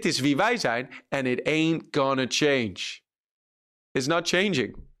 Maar dit is wie wij zijn and it ain't gonna change. It's not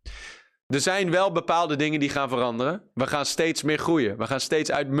changing. Er zijn wel bepaalde dingen die gaan veranderen. We gaan steeds meer groeien. We gaan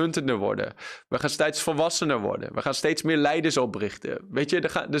steeds uitmuntender worden. We gaan steeds volwassener worden. We gaan steeds meer leiders oprichten. Weet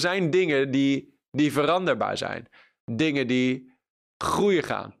je, er zijn dingen die veranderbaar zijn. Dingen die groeien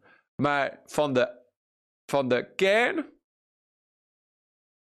gaan. Maar van de kern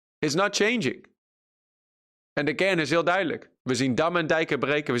is not changing. En de kern is heel duidelijk. We zien dammen en dijken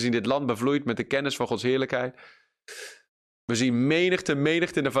breken. We zien dit land bevloeid met de kennis van Gods heerlijkheid. We zien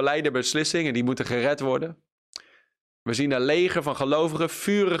menigte in de vallei der beslissingen. Die moeten gered worden. We zien een leger van gelovigen,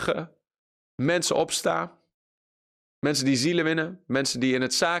 vurige mensen opstaan. Mensen die zielen winnen. Mensen die in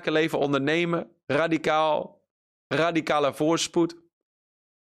het zakenleven ondernemen. Radicale voorspoed.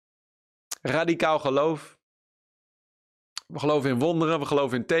 Radicaal geloof. We geloven in wonderen. We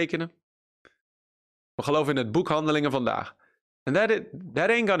geloven in tekenen. We geloven in het boek Handelingen vandaag. En that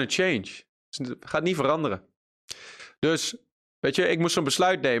ain't gonna change. Het gaat niet veranderen. Dus, weet je, ik moest zo'n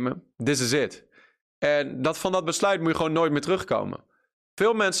besluit nemen. This is it. En van dat besluit moet je gewoon nooit meer terugkomen.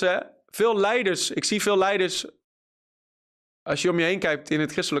 Veel mensen, veel leiders, ik zie veel leiders, als je om je heen kijkt in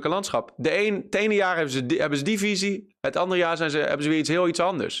het christelijke landschap. Het ene jaar hebben ze die visie, het andere jaar hebben ze weer iets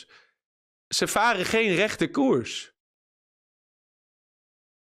anders. Ze varen geen rechte koers.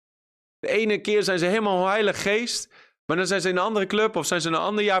 De ene keer zijn ze helemaal Heilige Geest, maar dan zijn ze in een andere club of zijn ze een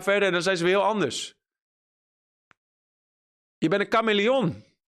ander jaar verder en dan zijn ze weer heel anders. Je bent een chameleon.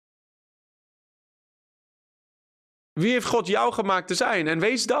 Wie heeft God jou gemaakt te zijn? En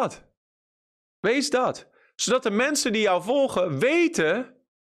wees dat. Wees dat. Zodat de mensen die jou volgen weten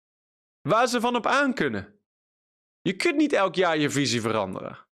waar ze van op aan kunnen. Je kunt niet elk jaar je visie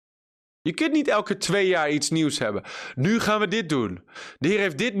veranderen. Je kunt niet elke 2 jaar iets nieuws hebben. Nu gaan we dit doen. De Heer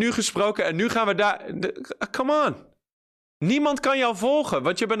heeft dit nu gesproken en nu gaan we daar. Come on. Niemand kan jou volgen,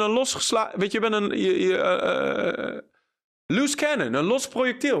 want je bent een weet je, bent een loose cannon, een los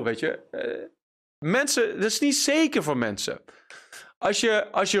projectiel, weet je. Mensen, dat is niet zeker voor mensen. Als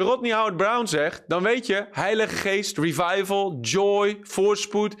je Rodney Howard-Browne zegt, dan weet je, Heilige Geest, revival, joy,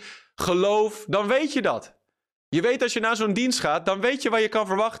 voorspoed, geloof, dan weet je dat. Je weet als je naar zo'n dienst gaat, dan weet je wat je kan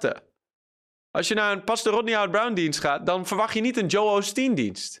verwachten. Als je naar een Pastor Rodney Howard-Browne dienst gaat, dan verwacht je niet een Joel Osteen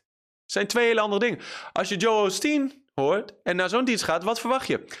dienst. Dat zijn 2 hele andere dingen. Als je Joel Osteen hoort en naar zo'n dienst gaat, wat verwacht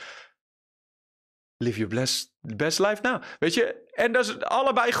je? live your best life now. Weet je, en dat is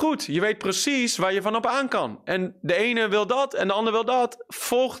allebei goed. Je weet precies waar je van op aan kan. En de ene wil dat en de ander wil dat.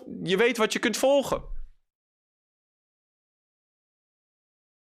 Je weet wat je kunt volgen.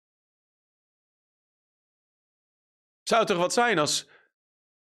 Zou toch wat zijn als...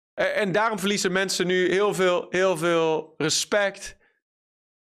 En daarom verliezen mensen nu heel veel respect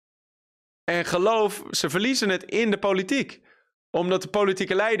en geloof. Ze verliezen het in de politiek. Omdat de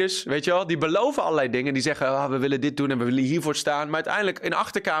politieke leiders, weet je wel, die beloven allerlei dingen. Die zeggen, we willen dit doen en we willen hiervoor staan. Maar uiteindelijk in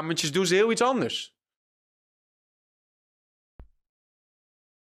achterkamertjes doen ze heel iets anders.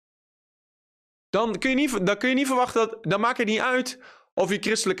 Dan kun je niet verwachten dan maakt het niet uit of je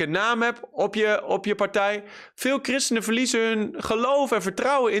christelijke naam hebt op je partij. Veel christenen verliezen hun geloof en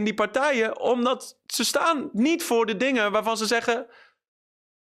vertrouwen in die partijen, omdat ze staan niet voor de dingen waarvan ze zeggen,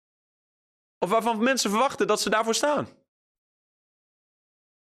 of waarvan mensen verwachten dat ze daarvoor staan.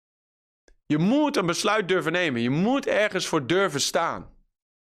 Je moet een besluit durven nemen. Je moet ergens voor durven staan.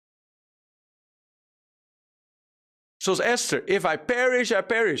 Zoals Esther. If I perish, I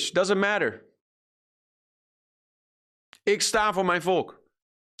perish. Doesn't matter. Ik sta voor mijn volk.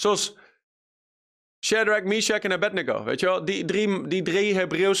 Zoals Shadrach, Meshach en Abednego. Weet je wel? Die drie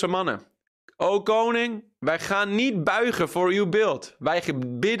Hebreeuwse mannen. O koning, wij gaan niet buigen voor uw beeld. Wij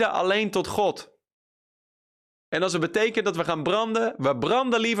bidden alleen tot God. En als het betekent dat we gaan branden, we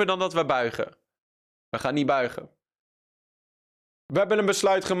branden liever dan dat we buigen. We gaan niet buigen. We hebben een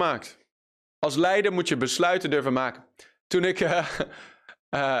besluit gemaakt. Als leider moet je besluiten durven maken. Toen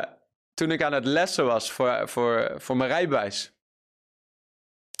ik aan het lessen was voor mijn rijbewijs.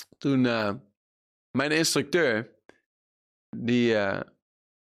 Toen mijn instructeur,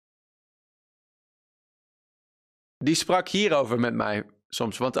 die sprak hierover met mij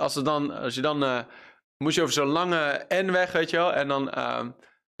soms. Want als je dan moest je over zo'n lange N-weg, weet je wel. En dan kwam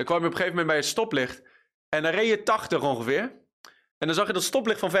je op een gegeven moment bij een stoplicht. En dan reed je 80 ongeveer. En dan zag je dat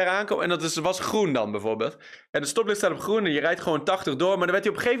stoplicht van ver aankomen. En dat was groen dan bijvoorbeeld. En de stoplicht staat op groen en je rijdt gewoon 80 door. Maar dan werd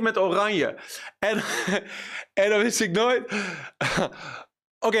hij op een gegeven moment oranje. En dan wist ik nooit...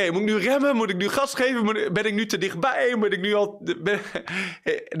 Oké, moet ik nu remmen? Moet ik nu gas geven? Ben ik nu te dichtbij?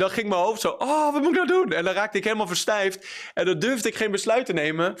 Dan ging mijn hoofd zo... Oh, wat moet ik nou doen? En dan raakte ik helemaal verstijfd. En dan durfde ik geen besluit te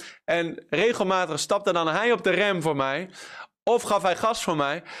nemen. En regelmatig stapte dan hij op de rem voor mij. Of gaf hij gas voor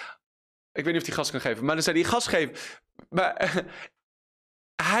mij. Ik weet niet of hij gas kan geven. Maar dan zei hij gas geven. Maar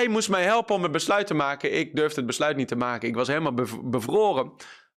hij moest mij helpen om een besluit te maken. Ik durfde het besluit niet te maken. Ik was helemaal bevroren.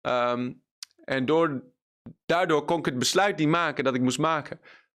 En daardoor kon ik het besluit niet maken dat ik moest maken.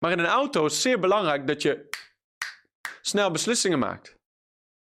 Maar in een auto is het zeer belangrijk dat je snel beslissingen maakt.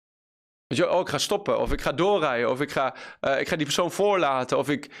 Weet je, ik ga stoppen, of ik ga doorrijden, of ik ga die persoon voorlaten, of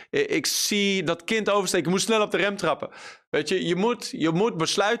ik zie dat kind oversteken, ik moet snel op de rem trappen. Weet je, je moet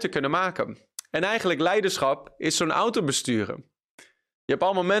besluiten kunnen maken. En eigenlijk leiderschap is zo'n auto besturen. Je hebt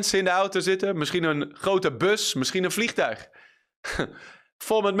allemaal mensen in de auto zitten, misschien een grote bus, misschien een vliegtuig.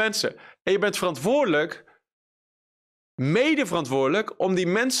 Vol met mensen. En je bent mede verantwoordelijk om die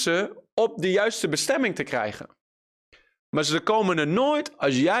mensen op de juiste bestemming te krijgen. Maar ze komen er nooit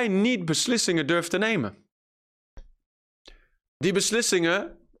als jij niet beslissingen durft te nemen. Die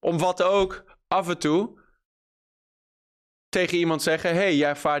beslissingen omvatten ook af en toe tegen iemand zeggen, hey,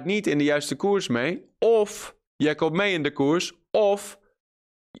 jij vaart niet in de juiste koers mee. Of jij komt mee in de koers. Of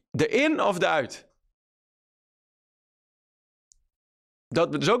de in of de uit.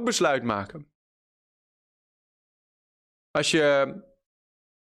 Dat is ook besluit maken. Als je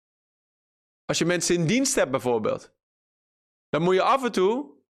mensen in dienst hebt bijvoorbeeld. Dan moet je af en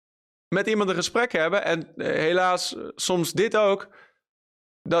toe met iemand een gesprek hebben. En helaas soms dit ook.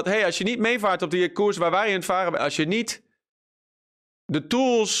 Dat hey, als je niet meevaart op die koers waar wij in het varen. Als je niet de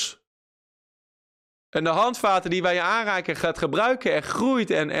tools en de handvaten die wij je aanreiken gaat gebruiken. En groeit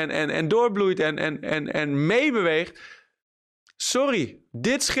en doorbloeit en meebeweegt. Sorry,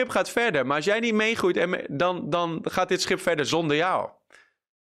 dit schip gaat verder. Maar als jij niet meegroeit, dan gaat dit schip verder zonder jou.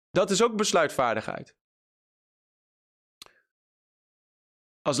 Dat is ook besluitvaardigheid.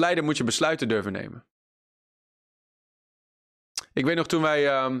 Als leider moet je besluiten durven nemen. Ik weet nog toen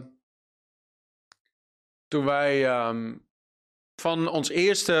wij van ons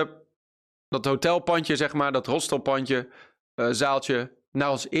eerste, dat hotelpandje zeg maar, dat hostelpandje, zaaltje,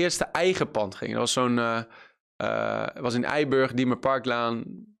 naar ons eerste eigen pand gingen. Dat was was in Eiburg, Diemer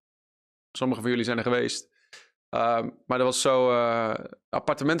Parklaan. Sommigen van jullie zijn er geweest. Maar dat was zo'n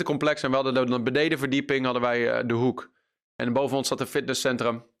appartementencomplex en we hadden de benedenverdieping, hadden wij de hoek. En boven ons zat een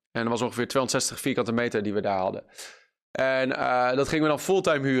fitnesscentrum. En dat was ongeveer 260 vierkante meter die we daar hadden. En dat gingen we dan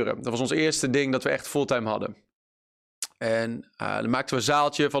fulltime huren. Dat was ons eerste ding dat we echt fulltime hadden. En dan maakten we een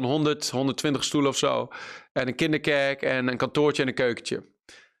zaaltje van 120 stoelen of zo. En een kinderkerk en een kantoortje en een keukentje.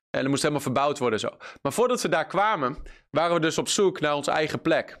 En dat moest helemaal verbouwd worden zo. Maar voordat we daar kwamen, waren we dus op zoek naar onze eigen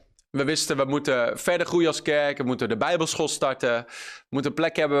plek. We wisten, we moeten verder groeien als kerk. We moeten de bijbelschool starten. We moeten een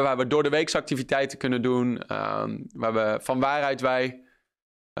plek hebben waar we door de weekse activiteiten kunnen doen. Waar we van waaruit wij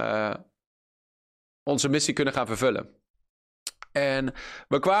onze missie kunnen gaan vervullen. En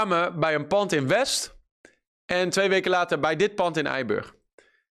we kwamen bij een pand in West. En 2 weken later bij dit pand in Eiburg.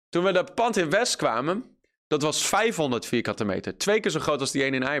 Toen we dat pand in West kwamen, dat was 500 vierkante meter. 2 keer zo groot als die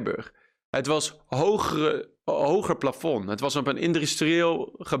ene in Eiburg. Het was hoger plafond. Het was op een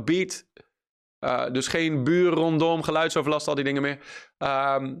industrieel gebied. Dus geen buren rondom, geluidsoverlast, al die dingen meer.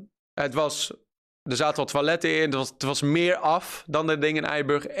 Er zaten wat toiletten in. Het was meer af dan de dingen in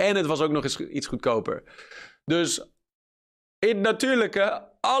Eiburg. En het was ook nog eens iets goedkoper. Dus in het natuurlijke,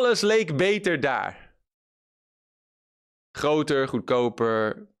 alles leek beter daar. Groter,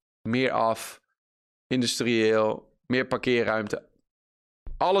 goedkoper, meer af, industrieel, meer parkeerruimte.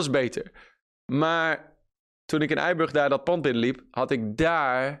 Alles beter. Maar toen ik in Eiburg daar dat pand binnenliep, had ik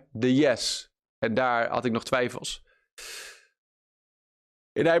daar de yes. En daar had ik nog twijfels.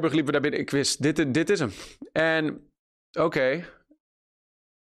 In Eiburg liepen we daar binnen. Ik wist, dit is hem. En oké.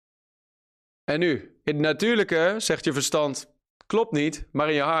 En nu? In het natuurlijke zegt je verstand, klopt niet. Maar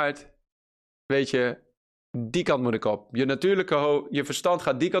in je hart weet je, die kant moet ik op. Je verstand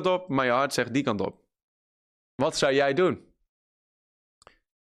gaat die kant op, maar je hart zegt die kant op. Wat zou jij doen?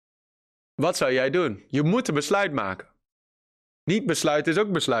 Wat zou jij doen? Je moet een besluit maken. Niet besluiten is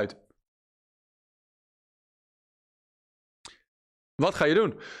ook besluit. Wat ga je doen?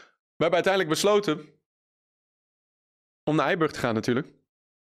 We hebben uiteindelijk besloten om naar Eiburg te gaan natuurlijk.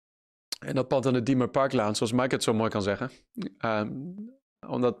 En dat pand aan de Diemer Parklaan, zoals Mike het zo mooi kan zeggen.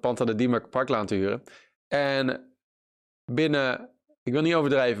 Om dat pand aan de Diemer Parklaan te huren. En binnen, ik wil niet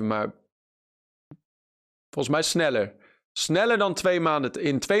overdrijven, maar volgens mij sneller. Sneller dan 2 maanden,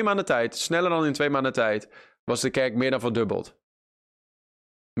 in 2 maanden tijd, sneller dan in 2 maanden tijd, was de kerk meer dan verdubbeld.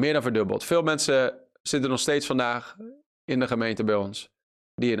 Meer dan verdubbeld. Veel mensen zitten nog steeds vandaag in de gemeente bij ons,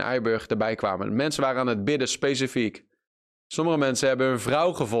 die in Eiburg erbij kwamen. Mensen waren aan het bidden specifiek. Sommige mensen hebben een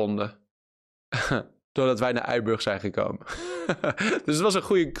vrouw gevonden, doordat wij naar Eiburg zijn gekomen. Dus het was een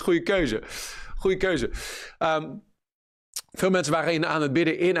goede keuze. Goede keuze. Veel mensen waren aan het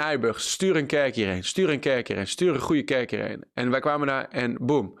bidden in Eiburg. Stuur een kerk hierheen. Stuur een kerk hierheen. Stuur een goede kerk hierheen. En wij kwamen daar en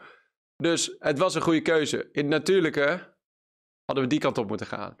boom. Dus het was een goede keuze. In het natuurlijke hadden we die kant op moeten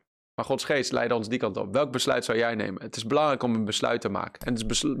gaan. Maar Gods geest leidde ons die kant op. Welk besluit zou jij nemen? Het is belangrijk om een besluit te maken. En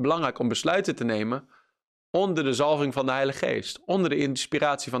het is belangrijk om besluiten te nemen onder de zalving van de Heilige Geest. Onder de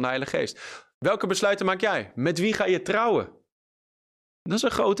inspiratie van de Heilige Geest. Welke besluiten maak jij? Met wie ga je trouwen? Dat is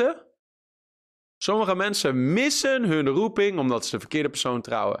een grote. Sommige mensen missen hun roeping omdat ze de verkeerde persoon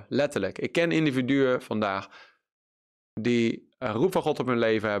trouwen. Letterlijk. Ik ken individuen vandaag die een roep van God op hun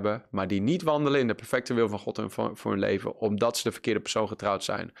leven hebben, maar die niet wandelen in de perfecte wil van God voor hun leven, omdat ze de verkeerde persoon getrouwd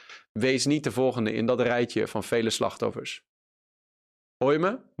zijn. Wees niet de volgende in dat rijtje van vele slachtoffers. Hoor je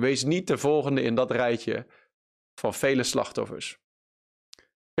me? Wees niet de volgende in dat rijtje van vele slachtoffers.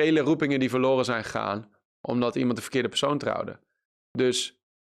 Vele roepingen die verloren zijn gegaan, omdat iemand de verkeerde persoon trouwde. Dus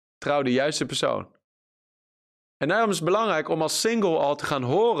trouw de juiste persoon. En daarom is het belangrijk om als single al te gaan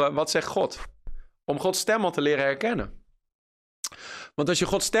horen wat zegt God. Om Gods stem al te leren herkennen. Want als je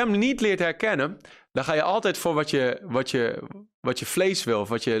Gods stem niet leert herkennen, dan ga je altijd voor wat je vlees wil,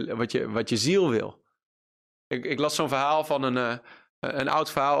 wat je ziel wil. Ik las zo'n verhaal van een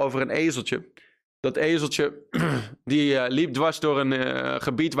oud verhaal over een ezeltje. Dat ezeltje, die liep dwars door een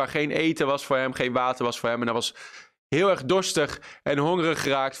gebied waar geen eten was voor hem, geen water was voor hem. En hij was heel erg dorstig en hongerig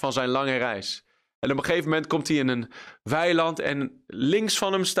geraakt van zijn lange reis. En op een gegeven moment komt hij in een weiland en links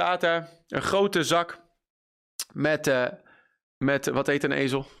van hem staat daar een grote zak met wat heet een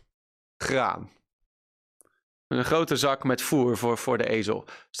ezel? Graan. Een grote zak met voer voor de ezel.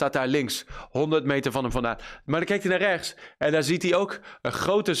 Staat daar links, 100 meter van hem vandaan. Maar dan kijkt hij naar rechts en daar ziet hij ook een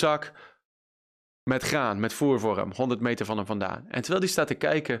grote zak met graan, met voer voor hem, 100 meter van hem vandaan. En terwijl hij staat te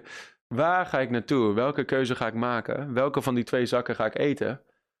kijken, waar ga ik naartoe? Welke keuze ga ik maken? Welke van die 2 zakken ga ik eten?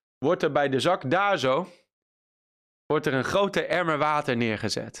 Wordt er bij de zak daar zo, wordt er een grote emmer water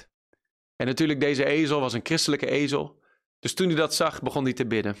neergezet. En natuurlijk, deze ezel was een christelijke ezel. Dus toen hij dat zag, begon hij te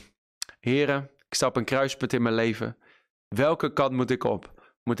bidden. Here, ik sta op een kruispunt in mijn leven. Welke kant moet ik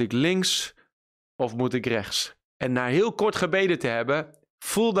op? Moet ik links of moet ik rechts? En na heel kort gebeden te hebben,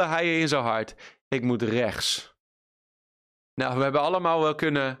 voelde hij in zijn hart, ik moet rechts. Nou, we hebben allemaal wel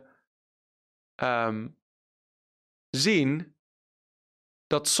kunnen zien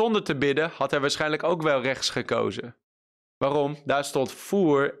dat zonder te bidden had hij waarschijnlijk ook wel rechts gekozen. Waarom? Daar stond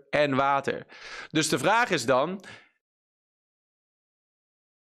voer en water. Dus de vraag is dan,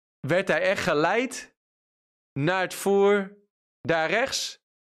 werd hij echt geleid naar het voer daar rechts?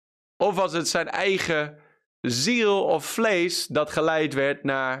 Of was het zijn eigen ziel of vlees dat geleid werd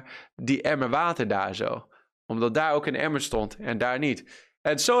naar die emmer water daar zo? Omdat daar ook een emmer stond en daar niet.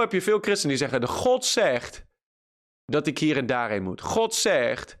 En zo heb je veel christenen die zeggen, God zegt dat ik hier en daarheen moet. God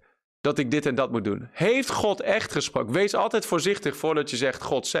zegt dat ik dit en dat moet doen. Heeft God echt gesproken? Wees altijd voorzichtig voordat je zegt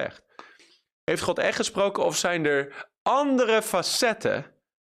God zegt. Heeft God echt gesproken of zijn er andere facetten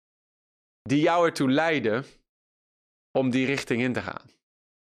die jou ertoe leiden om die richting in te gaan?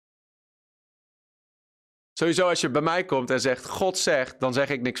 Sowieso als je bij mij komt en zegt God zegt, dan zeg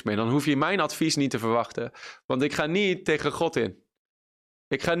ik niks meer. Dan hoef je mijn advies niet te verwachten. Want ik ga niet tegen God in.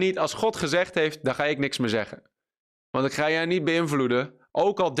 Ik ga niet, als God gezegd heeft, dan ga ik niks meer zeggen. Want ik ga jij niet beïnvloeden.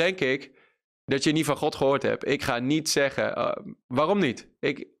 Ook al denk ik dat je niet van God gehoord hebt. Ik ga niet zeggen, waarom niet?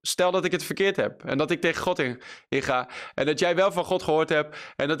 Stel dat ik het verkeerd heb. En dat ik tegen God in ga. En dat jij wel van God gehoord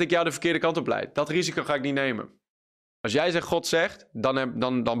hebt. En dat ik jou de verkeerde kant op leid. Dat risico ga ik niet nemen. Als jij zegt God zegt,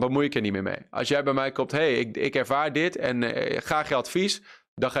 dan bemoei ik er niet meer mee. Als jij bij mij komt, ik ervaar dit en graag je advies.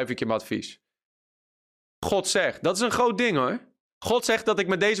 Dan geef ik je mijn advies. God zegt, dat is een groot ding hoor. God zegt dat ik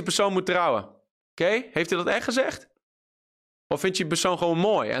met deze persoon moet trouwen. Oké? Heeft hij dat echt gezegd? Of vind je die persoon gewoon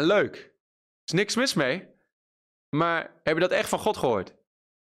mooi en leuk? Er is niks mis mee. Maar heb je dat echt van God gehoord?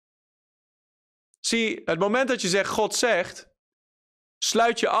 Zie, het moment dat je zegt God zegt,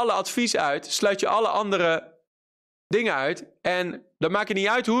 sluit je alle advies uit, sluit je alle andere dingen uit. En dan maakt het niet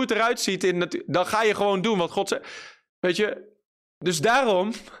uit hoe het eruit ziet. Dan ga je gewoon doen wat God zegt. Weet je? Dus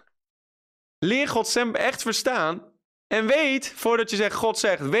daarom, leer Gods stem echt verstaan. En weet, voordat je zegt God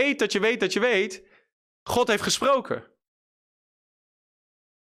zegt, weet dat je weet dat je weet. God heeft gesproken.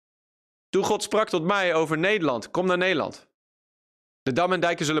 Toen God sprak tot mij over Nederland, kom naar Nederland. De dam en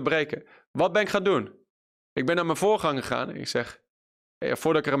dijken zullen breken. Wat ben ik gaan doen? Ik ben naar mijn voorganger gegaan. Ik zeg,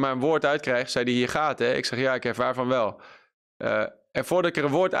 voordat ik er maar een woord uit krijg, zei hij, hier gaat hè. Ik zeg, ja, ik ervaar van wel. En voordat ik er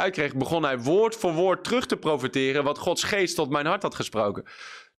een woord uit kreeg, begon hij woord voor woord terug te profeteren wat Gods geest tot mijn hart had gesproken.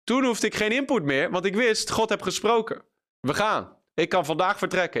 Toen hoefde ik geen input meer, want ik wist, God heeft gesproken. We gaan. Ik kan vandaag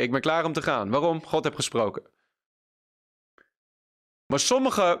vertrekken. Ik ben klaar om te gaan. Waarom? God heeft gesproken. Maar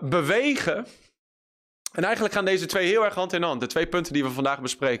sommigen bewegen, en eigenlijk gaan deze twee heel erg hand in hand. De twee punten die we vandaag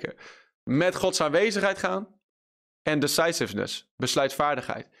bespreken. Met Gods aanwezigheid gaan en decisiveness,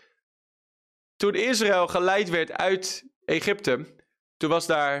 besluitvaardigheid. Toen Israël geleid werd uit Egypte, toen was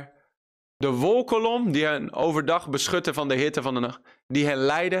daar de wolkolom die hen overdag beschutte van de hitte van de nacht, die hen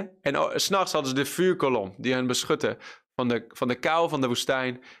leidde. En 's nachts hadden ze de vuurkolom die hen beschutte van de kou van de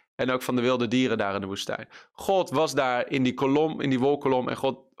woestijn en ook van de wilde dieren daar in de woestijn. God was daar in die kolom, in die wolkolom en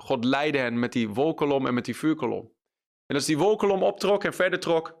God leidde hen met die wolkolom en met die vuurkolom. En als die wolkolom optrok en verder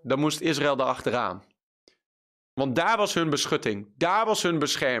trok, dan moest Israël erachteraan. Want daar was hun beschutting, daar was hun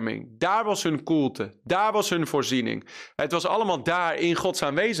bescherming, daar was hun koelte, daar was hun voorziening. Het was allemaal daar in Gods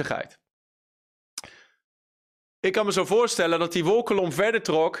aanwezigheid. Ik kan me zo voorstellen dat die wolkolom verder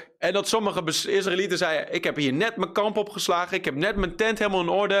trok en dat sommige Israëlieten zeiden, ik heb hier net mijn kamp opgeslagen, ik heb net mijn tent helemaal in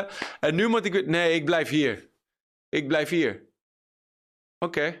orde en nu moet ik... Nee, ik blijf hier. Ik blijf hier.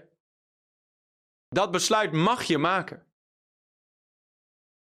 Oké. Dat besluit mag je maken.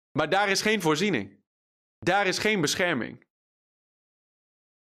 Maar daar is geen voorziening. Daar is geen bescherming.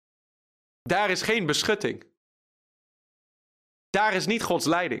 Daar is geen beschutting. Daar is niet Gods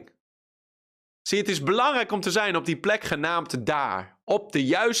leiding. Zie, het is belangrijk om te zijn op die plek genaamd daar. Op de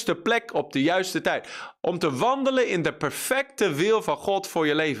juiste plek, op de juiste tijd. Om te wandelen in de perfecte wil van God voor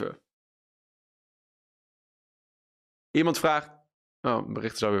je leven. Iemand vraagt... Oh, het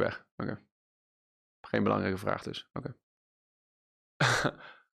bericht is alweer weg. Oké. Geen belangrijke vraag dus. Oké.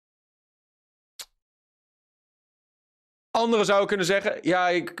 Anderen zouden kunnen zeggen,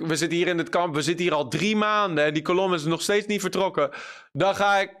 ja, we zitten hier in het kamp, we zitten hier al 3 maanden en die kolom is nog steeds niet vertrokken. Dan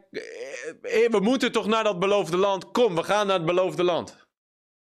ga ik, we moeten toch naar dat beloofde land. Kom, we gaan naar het beloofde land.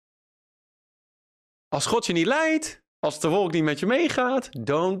 Als God je niet leidt, als de wolk niet met je meegaat,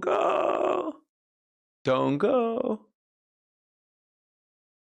 don't go. Don't go.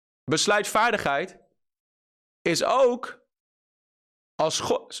 Besluitvaardigheid is ook, als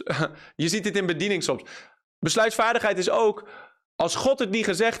God, je ziet dit in bediening soms. Besluitvaardigheid is ook, als God het niet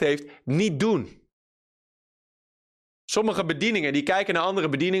gezegd heeft, niet doen. Sommige bedieningen, die kijken naar andere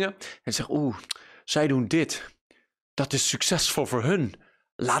bedieningen en zeggen, zij doen dit. Dat is succesvol voor hun.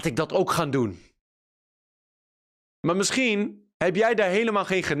 Laat ik dat ook gaan doen. Maar misschien heb jij daar helemaal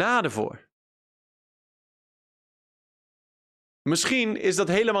geen genade voor. Misschien is dat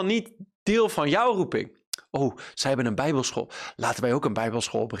helemaal niet deel van jouw roeping. Oh, zij hebben een bijbelschool. Laten wij ook een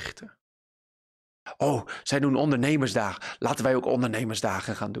bijbelschool oprichten. Oh, zij doen ondernemersdagen. Laten wij ook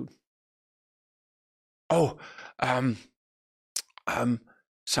ondernemersdagen gaan doen. Oh,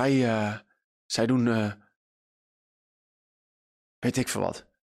 zij doen, weet ik veel wat.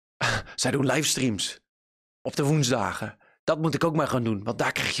 Zij doen livestreams op de woensdagen. Dat moet ik ook maar gaan doen, want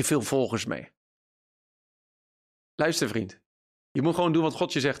daar krijg je veel volgers mee. Luister vriend, je moet gewoon doen wat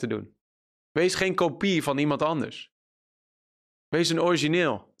God je zegt te doen. Wees geen kopie van iemand anders. Wees een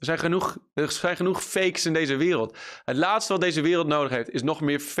origineel. Er zijn genoeg fakes in deze wereld. Het laatste wat deze wereld nodig heeft is nog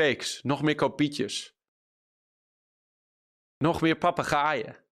meer fakes, nog meer kopietjes. Nog meer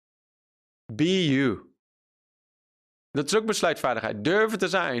papegaaien. Be you. Dat is ook besluitvaardigheid. Durven te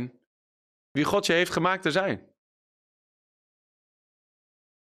zijn wie God je heeft gemaakt te zijn.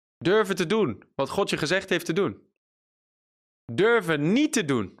 Durven te doen wat God je gezegd heeft te doen. Durven niet te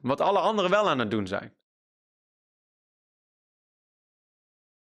doen wat alle anderen wel aan het doen zijn.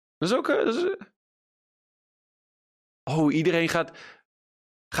 Dat is ook... Oh, iedereen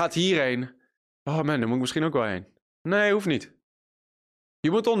gaat hierheen. Oh man, daar moet ik misschien ook wel heen. Nee, hoeft niet.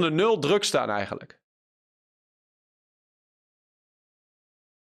 Je moet onder 0 druk staan eigenlijk.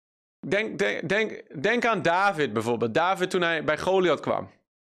 Denk aan David bijvoorbeeld. David toen hij bij Goliath kwam.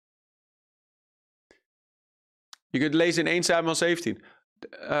 Je kunt het lezen in 1 Samuel 17.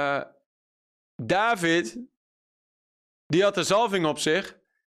 David, die had de zalving op zich.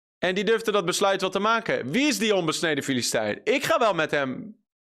 En die durfde dat besluit wel te maken. Wie is die onbesneden Filistijn? Ik ga wel met hem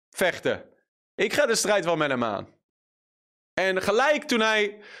vechten. Ik ga de strijd wel met hem aan. En gelijk toen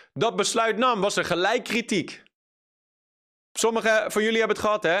hij dat besluit nam, was er gelijk kritiek. Sommigen van jullie hebben het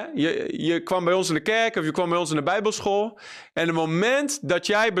gehad, hè? Je kwam bij ons in de kerk of je kwam bij ons in de bijbelschool. En het moment dat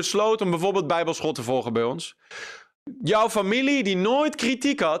jij besloot om bijvoorbeeld bijbelschool te volgen bij ons. Jouw familie die nooit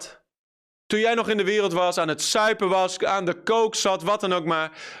kritiek had. Toen jij nog in de wereld was, aan het suipen was, aan de kook zat, wat dan ook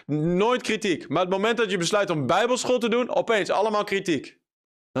maar. Nooit kritiek. Maar het moment dat je besluit om bijbelschool te doen, opeens allemaal kritiek.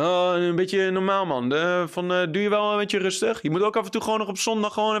 Oh, een beetje normaal, man. Doe je wel een beetje rustig? Je moet ook af en toe gewoon nog op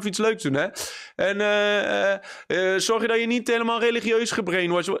zondag gewoon even iets leuks doen, hè? En zorg je dat je niet helemaal religieus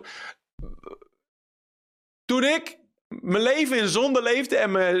gebrainwashed wordt. Toen ik mijn leven in zonde leefde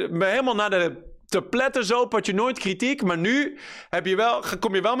en me helemaal naar de te pletten zo, had je nooit kritiek. Maar nu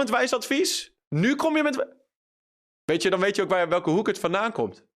kom je wel met wijs advies. Nu kom je met... Weet je, dan weet je ook welke hoek het vandaan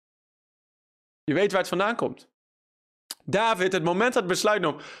komt. Je weet waar het vandaan komt. David, het moment dat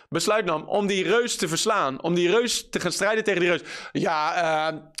besluit nam om die reus te verslaan, om die reus te gaan strijden tegen die reus.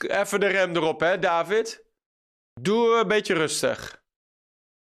 Ja, even de rem erop, hè, David. Doe een beetje rustig.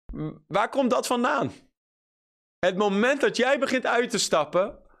 Waar komt dat vandaan? Het moment dat jij begint uit te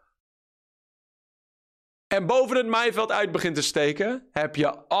stappen en boven het maaiveld uit begint te steken, heb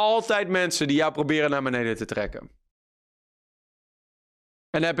je altijd mensen die jou proberen naar beneden te trekken.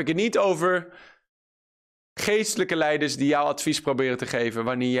 En dan heb ik het niet over geestelijke leiders die jou advies proberen te geven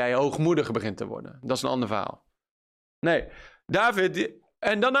wanneer jij hoogmoedig begint te worden. Dat is een ander verhaal. Nee, David,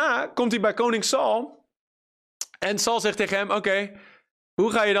 en daarna komt hij bij koning Saul. En Saul zegt tegen hem, oké,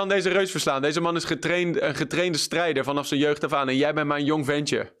 hoe ga je dan deze reus verslaan? Deze man is een getrainde strijder vanaf zijn jeugd af aan en jij bent maar een jong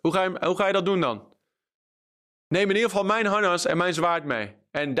ventje. Hoe ga je dat doen dan? Neem in ieder geval mijn harnas en mijn zwaard mee.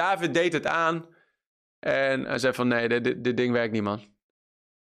 En David deed het aan en hij zei van nee, dit ding werkt niet, man.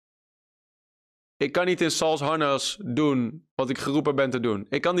 Ik kan niet in Sauls harnas doen wat ik geroepen ben te doen.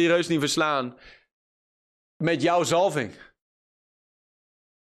 Ik kan die reus niet verslaan met jouw zalving.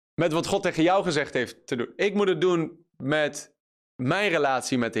 Met wat God tegen jou gezegd heeft te doen. Ik moet het doen met mijn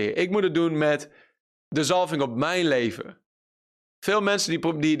relatie met de Heer. Ik moet het doen met de zalving op mijn leven. Veel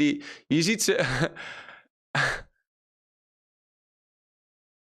mensen die je ziet ze...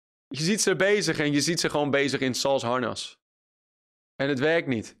 je ziet ze bezig en je ziet ze gewoon bezig in Sauls harnas. En het werkt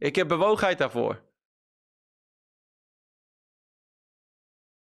niet. Ik heb bewogenheid daarvoor.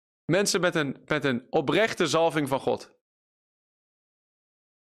 Mensen met een oprechte zalving van God.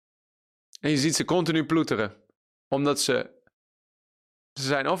 En je ziet ze continu ploeteren. Omdat ze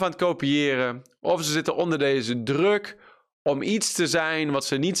zijn of aan het kopiëren, of ze zitten onder deze druk om iets te zijn wat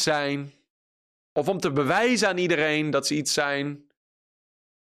ze niet zijn. Of om te bewijzen aan iedereen dat ze iets zijn.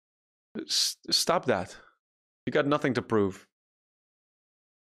 Stop that. You got nothing to prove.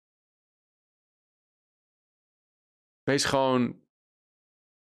 Wees gewoon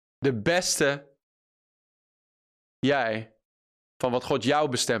de beste jij van wat God jou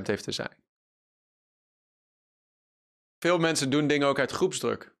bestemd heeft te zijn. Veel mensen doen dingen ook uit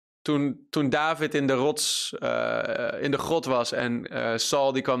groepsdruk. Toen David in de grot was en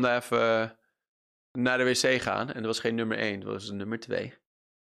Saul die kwam daar even naar de wc gaan. En dat was geen nummer 1, dat was nummer 2.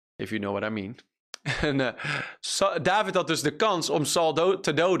 If you know what I mean. En David had dus de kans om Saul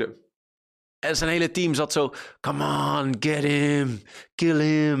te doden. En zijn hele team zat zo, come on, get him, kill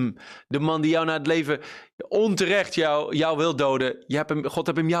him. De man die jou naar het leven onterecht jou wil doden. God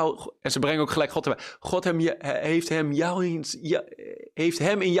heeft hem jou, en ze brengen ook gelijk God erbij. God heeft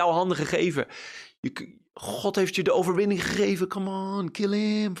hem in jouw handen gegeven. God heeft je de overwinning gegeven, come on, kill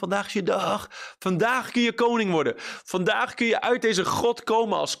him. Vandaag is je dag. Vandaag kun je koning worden. Vandaag kun je uit deze grot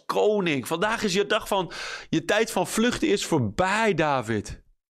komen als koning. Vandaag is je dag van, je tijd van vluchten is voorbij, David.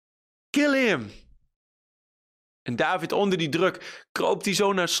 Kill him. En David onder die druk kroop hij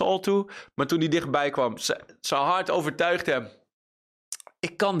zo naar Saul toe. Maar toen hij dichtbij kwam, zijn hart overtuigde hem.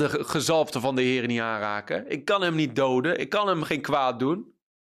 Ik kan de gezalfde van de Heer niet aanraken. Ik kan hem niet doden. Ik kan hem geen kwaad doen.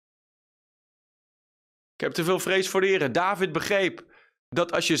 Ik heb te veel vrees voor de Heer. David begreep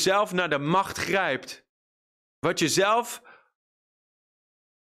dat als je zelf naar de macht grijpt, wat je zelf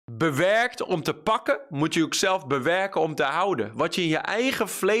bewerkt om te pakken, moet je ook zelf bewerken om te houden. Wat je in je eigen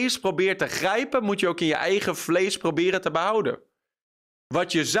vlees probeert te grijpen, moet je ook in je eigen vlees proberen te behouden.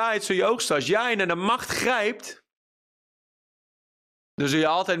 Wat je zaait, zul je oogsten. Als jij naar de macht grijpt, dan zul je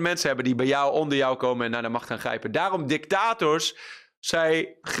altijd mensen hebben die bij jou, onder jou komen en naar de macht gaan grijpen. Daarom dictators,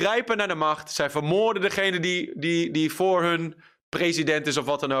 zij grijpen naar de macht, zij vermoorden degene die voor hun president is of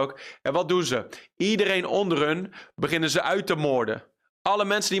wat dan ook. En wat doen ze? Iedereen onder hun beginnen ze uit te moorden. Alle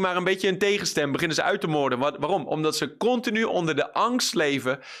mensen die maar een beetje in tegenstem beginnen ze uit te moorden. Waarom? Omdat ze continu onder de angst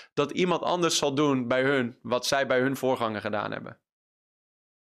leven dat iemand anders zal doen bij hun wat zij bij hun voorganger gedaan hebben.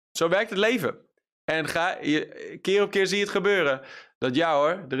 Zo werkt het leven. En keer op keer zie je het gebeuren. Dat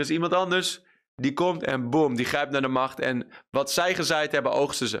er is iemand anders die komt en boom, die grijpt naar de macht. En wat zij gezaaid hebben,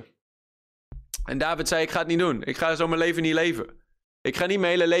 oogsten ze. En David zei, ik ga het niet doen. Ik ga zo mijn leven niet leven. Ik ga niet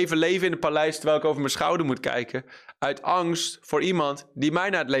mijn hele leven leven in het paleis terwijl ik over mijn schouder moet kijken. Uit angst voor iemand die mij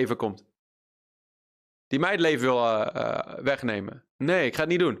naar het leven komt. Die mij het leven wil wegnemen. Nee, ik ga het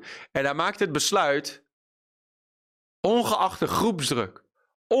niet doen. En hij maakt het besluit, ongeacht de groepsdruk.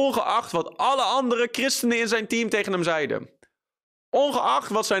 Ongeacht wat alle andere christenen in zijn team tegen hem zeiden. Ongeacht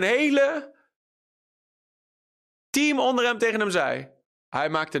wat zijn hele team onder hem tegen hem zei. Hij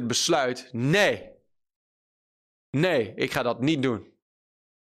maakt het besluit, nee, ik ga dat niet doen.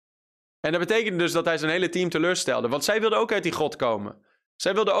 En dat betekende dus dat hij zijn hele team teleurstelde. Want zij wilden ook uit die grot komen.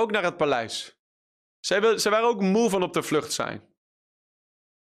 Zij wilden ook naar het paleis. Zij waren ook moe van op de vlucht zijn.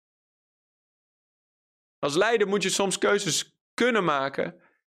 Als leider moet je soms keuzes kunnen maken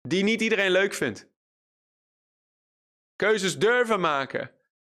die niet iedereen leuk vindt. Keuzes durven maken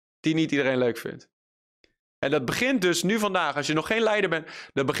die niet iedereen leuk vindt. En dat begint dus nu vandaag. Als je nog geen leider bent,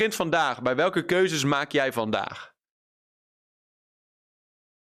 dat begint vandaag. Bij welke keuzes maak jij vandaag?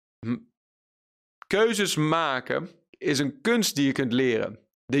 Keuzes maken is een kunst die je kunt leren.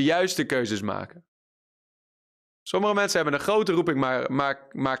 De juiste keuzes maken. Sommige mensen hebben een grote roeping, maar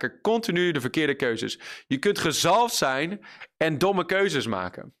maken continu de verkeerde keuzes. Je kunt gezalfd zijn en domme keuzes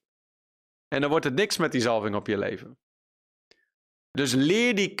maken. En dan wordt het niks met die zalving op je leven. Dus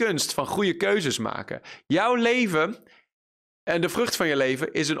leer die kunst van goede keuzes maken. Jouw leven en de vrucht van je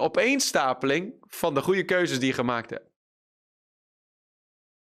leven is een opeenstapeling van de goede keuzes die je gemaakt hebt.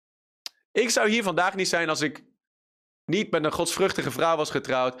 Ik zou hier vandaag niet zijn als ik niet met een godsvruchtige vrouw was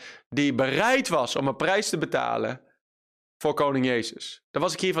getrouwd die bereid was om een prijs te betalen voor koning Jezus. Dan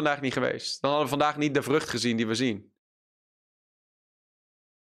was ik hier vandaag niet geweest. Dan hadden we vandaag niet de vrucht gezien die we zien.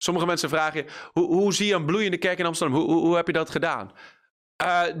 Sommige mensen vragen je, hoe zie je een bloeiende kerk in Amsterdam? Hoe heb je dat gedaan?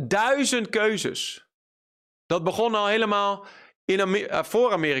 1000 keuzes. Dat begon al helemaal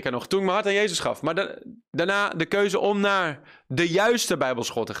voor Amerika nog, toen ik mijn hart aan Jezus gaf. Maar daarna de keuze om naar de juiste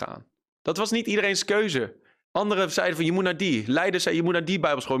bijbelschool te gaan. Dat was niet iedereen's keuze. Anderen zeiden van je moet naar die. Leiders zeiden je moet naar die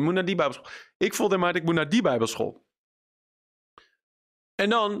bijbelschool, je moet naar die bijbelschool. Ik voelde maar dat ik moet naar die bijbelschool. En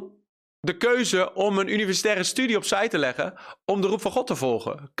dan de keuze om een universitaire studie opzij te leggen om de roep van God te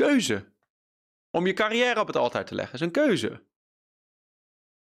volgen. Keuze. Om je carrière op het altaar te leggen is een keuze.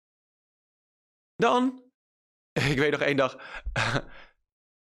 Dan, ik weet nog één dag.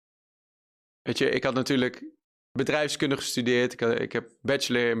 Weet je, ik had natuurlijk bedrijfskunde gestudeerd. Ik heb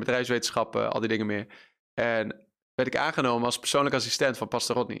bachelor in bedrijfswetenschappen, al die dingen meer. En werd ik aangenomen als persoonlijk assistent van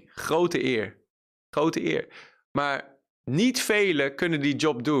Pastor Rodney. Grote eer. Grote eer. Maar niet velen kunnen die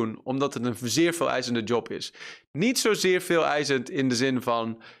job doen, omdat het een zeer veel eisende job is. Niet zozeer veel eisend in de zin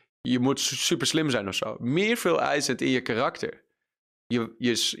van, je moet super slim zijn of zo. Meer veel eisend in je karakter.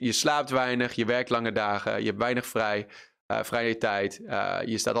 Je slaapt weinig, je werkt lange dagen, je hebt weinig vrije tijd.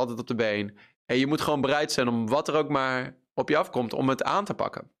 Je staat altijd op de been. En je moet gewoon bereid zijn om wat er ook maar op je afkomt, om het aan te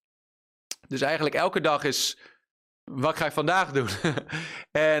pakken. Dus eigenlijk elke dag is wat ga ik vandaag doen?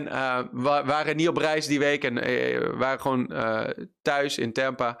 En we waren niet op reis die week en we waren gewoon thuis in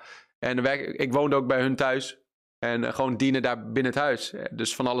Tampa. En ik woonde ook bij hun thuis. En gewoon dienen daar binnen het huis.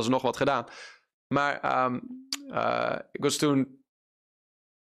 Dus van alles en nog wat gedaan. Maar ik was toen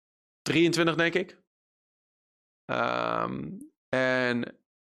 23, denk ik. En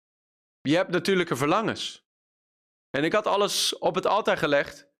je hebt natuurlijke verlangens. En ik had alles op het altaar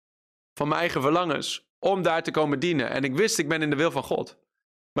gelegd van mijn eigen verlangens om daar te komen dienen. En ik wist, ik ben in de wil van God.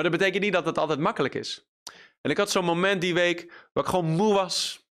 Maar dat betekent niet dat het altijd makkelijk is. En ik had zo'n moment die week waar ik gewoon moe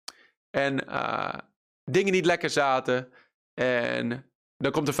was. En dingen niet lekker zaten. En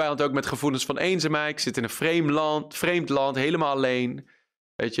dan komt de vijand ook met gevoelens van eenzaamheid. Ik zit in een vreemd land, helemaal alleen.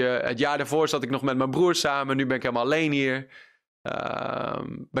 Weet je, het jaar daarvoor zat ik nog met mijn broer samen. Nu ben ik helemaal alleen hier.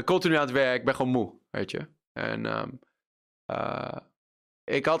 Ben continu aan het werk, ben gewoon moe, weet je. En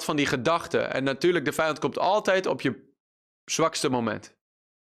ik had van die gedachten. En natuurlijk, de vijand komt altijd op je zwakste moment.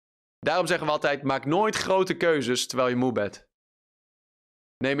 Daarom zeggen we altijd, maak nooit grote keuzes terwijl je moe bent.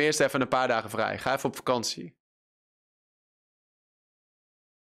 Neem eerst even een paar dagen vrij. Ga even op vakantie.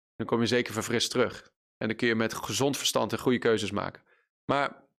 Dan kom je zeker verfrist terug. En dan kun je met gezond verstand en goede keuzes maken. Maar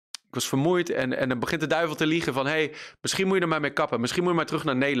ik was vermoeid en dan begint de duivel te liegen van... hey, misschien moet je er maar mee kappen. Misschien moet je maar terug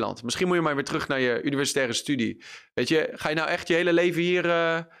naar Nederland. Misschien moet je maar weer terug naar je universitaire studie. Weet je, ga je nou echt je hele leven hier...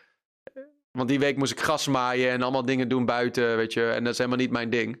 Want die week moest ik gras maaien en allemaal dingen doen buiten, weet je. En dat is helemaal niet mijn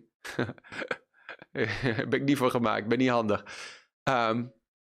ding. Daar ben ik niet voor gemaakt. Ik ben niet handig.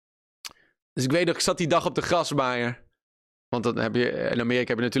 Dus ik weet nog, ik zat die dag op de grasmaaier. Want dan heb je, in Amerika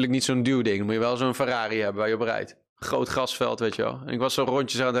heb je natuurlijk niet zo'n duwding. Dan moet je wel zo'n Ferrari hebben waar je op rijdt. Groot grasveld, weet je wel. En ik was zo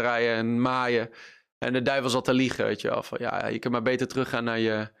rondjes aan het rijden en maaien. En de duivel zat te liegen, weet je wel. Van, ja, je kunt maar beter teruggaan naar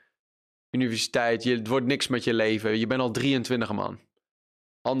je universiteit. Het wordt niks met je leven. Je bent al 23, man.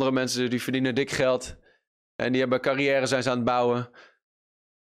 Andere mensen die verdienen dik geld. En die hebben carrière, zijn ze aan het bouwen.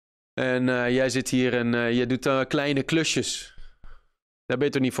 En jij zit hier en je doet kleine klusjes. Daar ben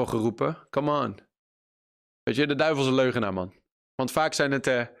je toch niet voor geroepen? Come on. Weet je, de duivel is een leugenaar, man. Want vaak zijn het,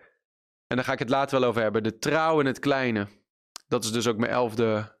 en daar ga ik het later wel over hebben, de trouw in het kleine. Dat is dus ook mijn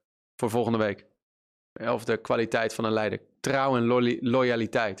 11e voor volgende week. Mijn 11e kwaliteit van een leider. Trouw en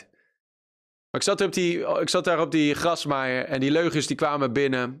loyaliteit. Maar ik zat daar op die grasmaaier en die leugens die kwamen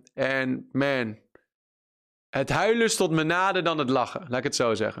binnen. En man, het huilen stond me nader dan het lachen. Laat ik het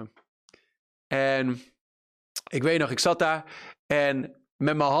zo zeggen. En ik weet nog, ik zat daar en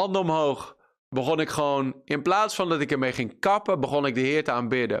met mijn handen omhoog begon ik gewoon, in plaats van dat ik ermee ging kappen, begon ik de Heer te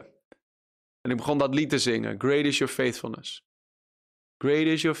aanbidden. En ik begon dat lied te zingen. Great is your faithfulness. Great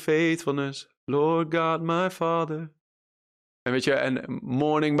is your faithfulness, Lord God my Father. En weet je, en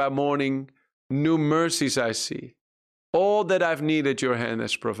morning by morning, new mercies I see. All that I've needed your hand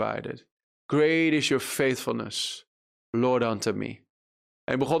has provided. Great is your faithfulness, Lord unto me.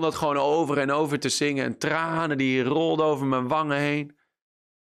 En ik begon dat gewoon over en over te zingen. En tranen die rolden over mijn wangen heen.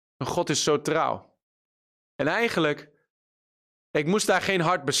 En God is zo trouw. En eigenlijk, ik moest daar geen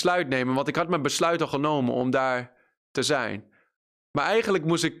hard besluit nemen. Want ik had mijn besluit al genomen om daar te zijn. Maar eigenlijk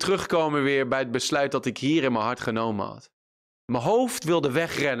moest ik terugkomen weer bij het besluit dat ik hier in mijn hart genomen had. Mijn hoofd wilde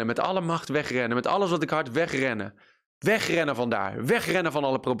wegrennen, met alle macht wegrennen. Met alles wat ik had wegrennen. Wegrennen van daar. Wegrennen van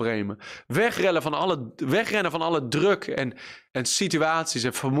alle problemen. Wegrennen van alle druk en situaties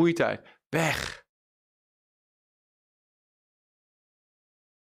en vermoeidheid. Weg.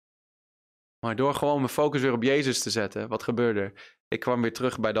 Maar door gewoon mijn focus weer op Jezus te zetten, wat gebeurde er? Ik kwam weer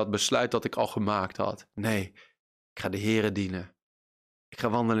terug bij dat besluit dat ik al gemaakt had. Nee, ik ga de Here dienen. Ik ga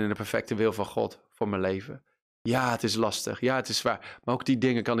wandelen in de perfecte wil van God voor mijn leven. Ja, het is lastig. Ja, het is zwaar. Maar ook die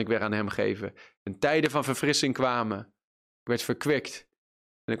dingen kan ik weer aan hem geven. En tijden van verfrissing kwamen. Ik werd verkwikt.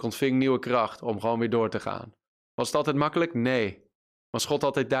 En ik ontving nieuwe kracht om gewoon weer door te gaan. Was het altijd makkelijk? Nee. Was God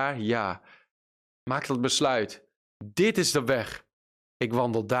altijd daar? Ja. Maak dat besluit. Dit is de weg. Ik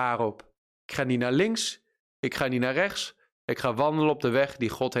wandel daarop. Ik ga niet naar links. Ik ga niet naar rechts. Ik ga wandelen op de weg die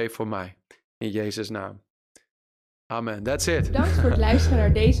God heeft voor mij. In Jezus' naam. Amen. That's it. Bedankt voor het luisteren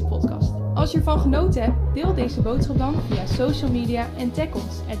naar deze podcast. Als je ervan genoten hebt, deel deze boodschap dan via social media en tag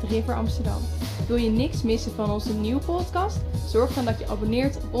ons @riveramsterdam. Wil je niks missen van onze nieuwe podcast? Zorg dan dat je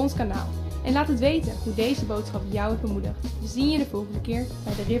abonneert op ons kanaal. En laat het weten hoe deze boodschap jou heeft bemoedigd. We zien je de volgende keer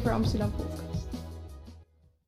bij de River Amsterdam podcast.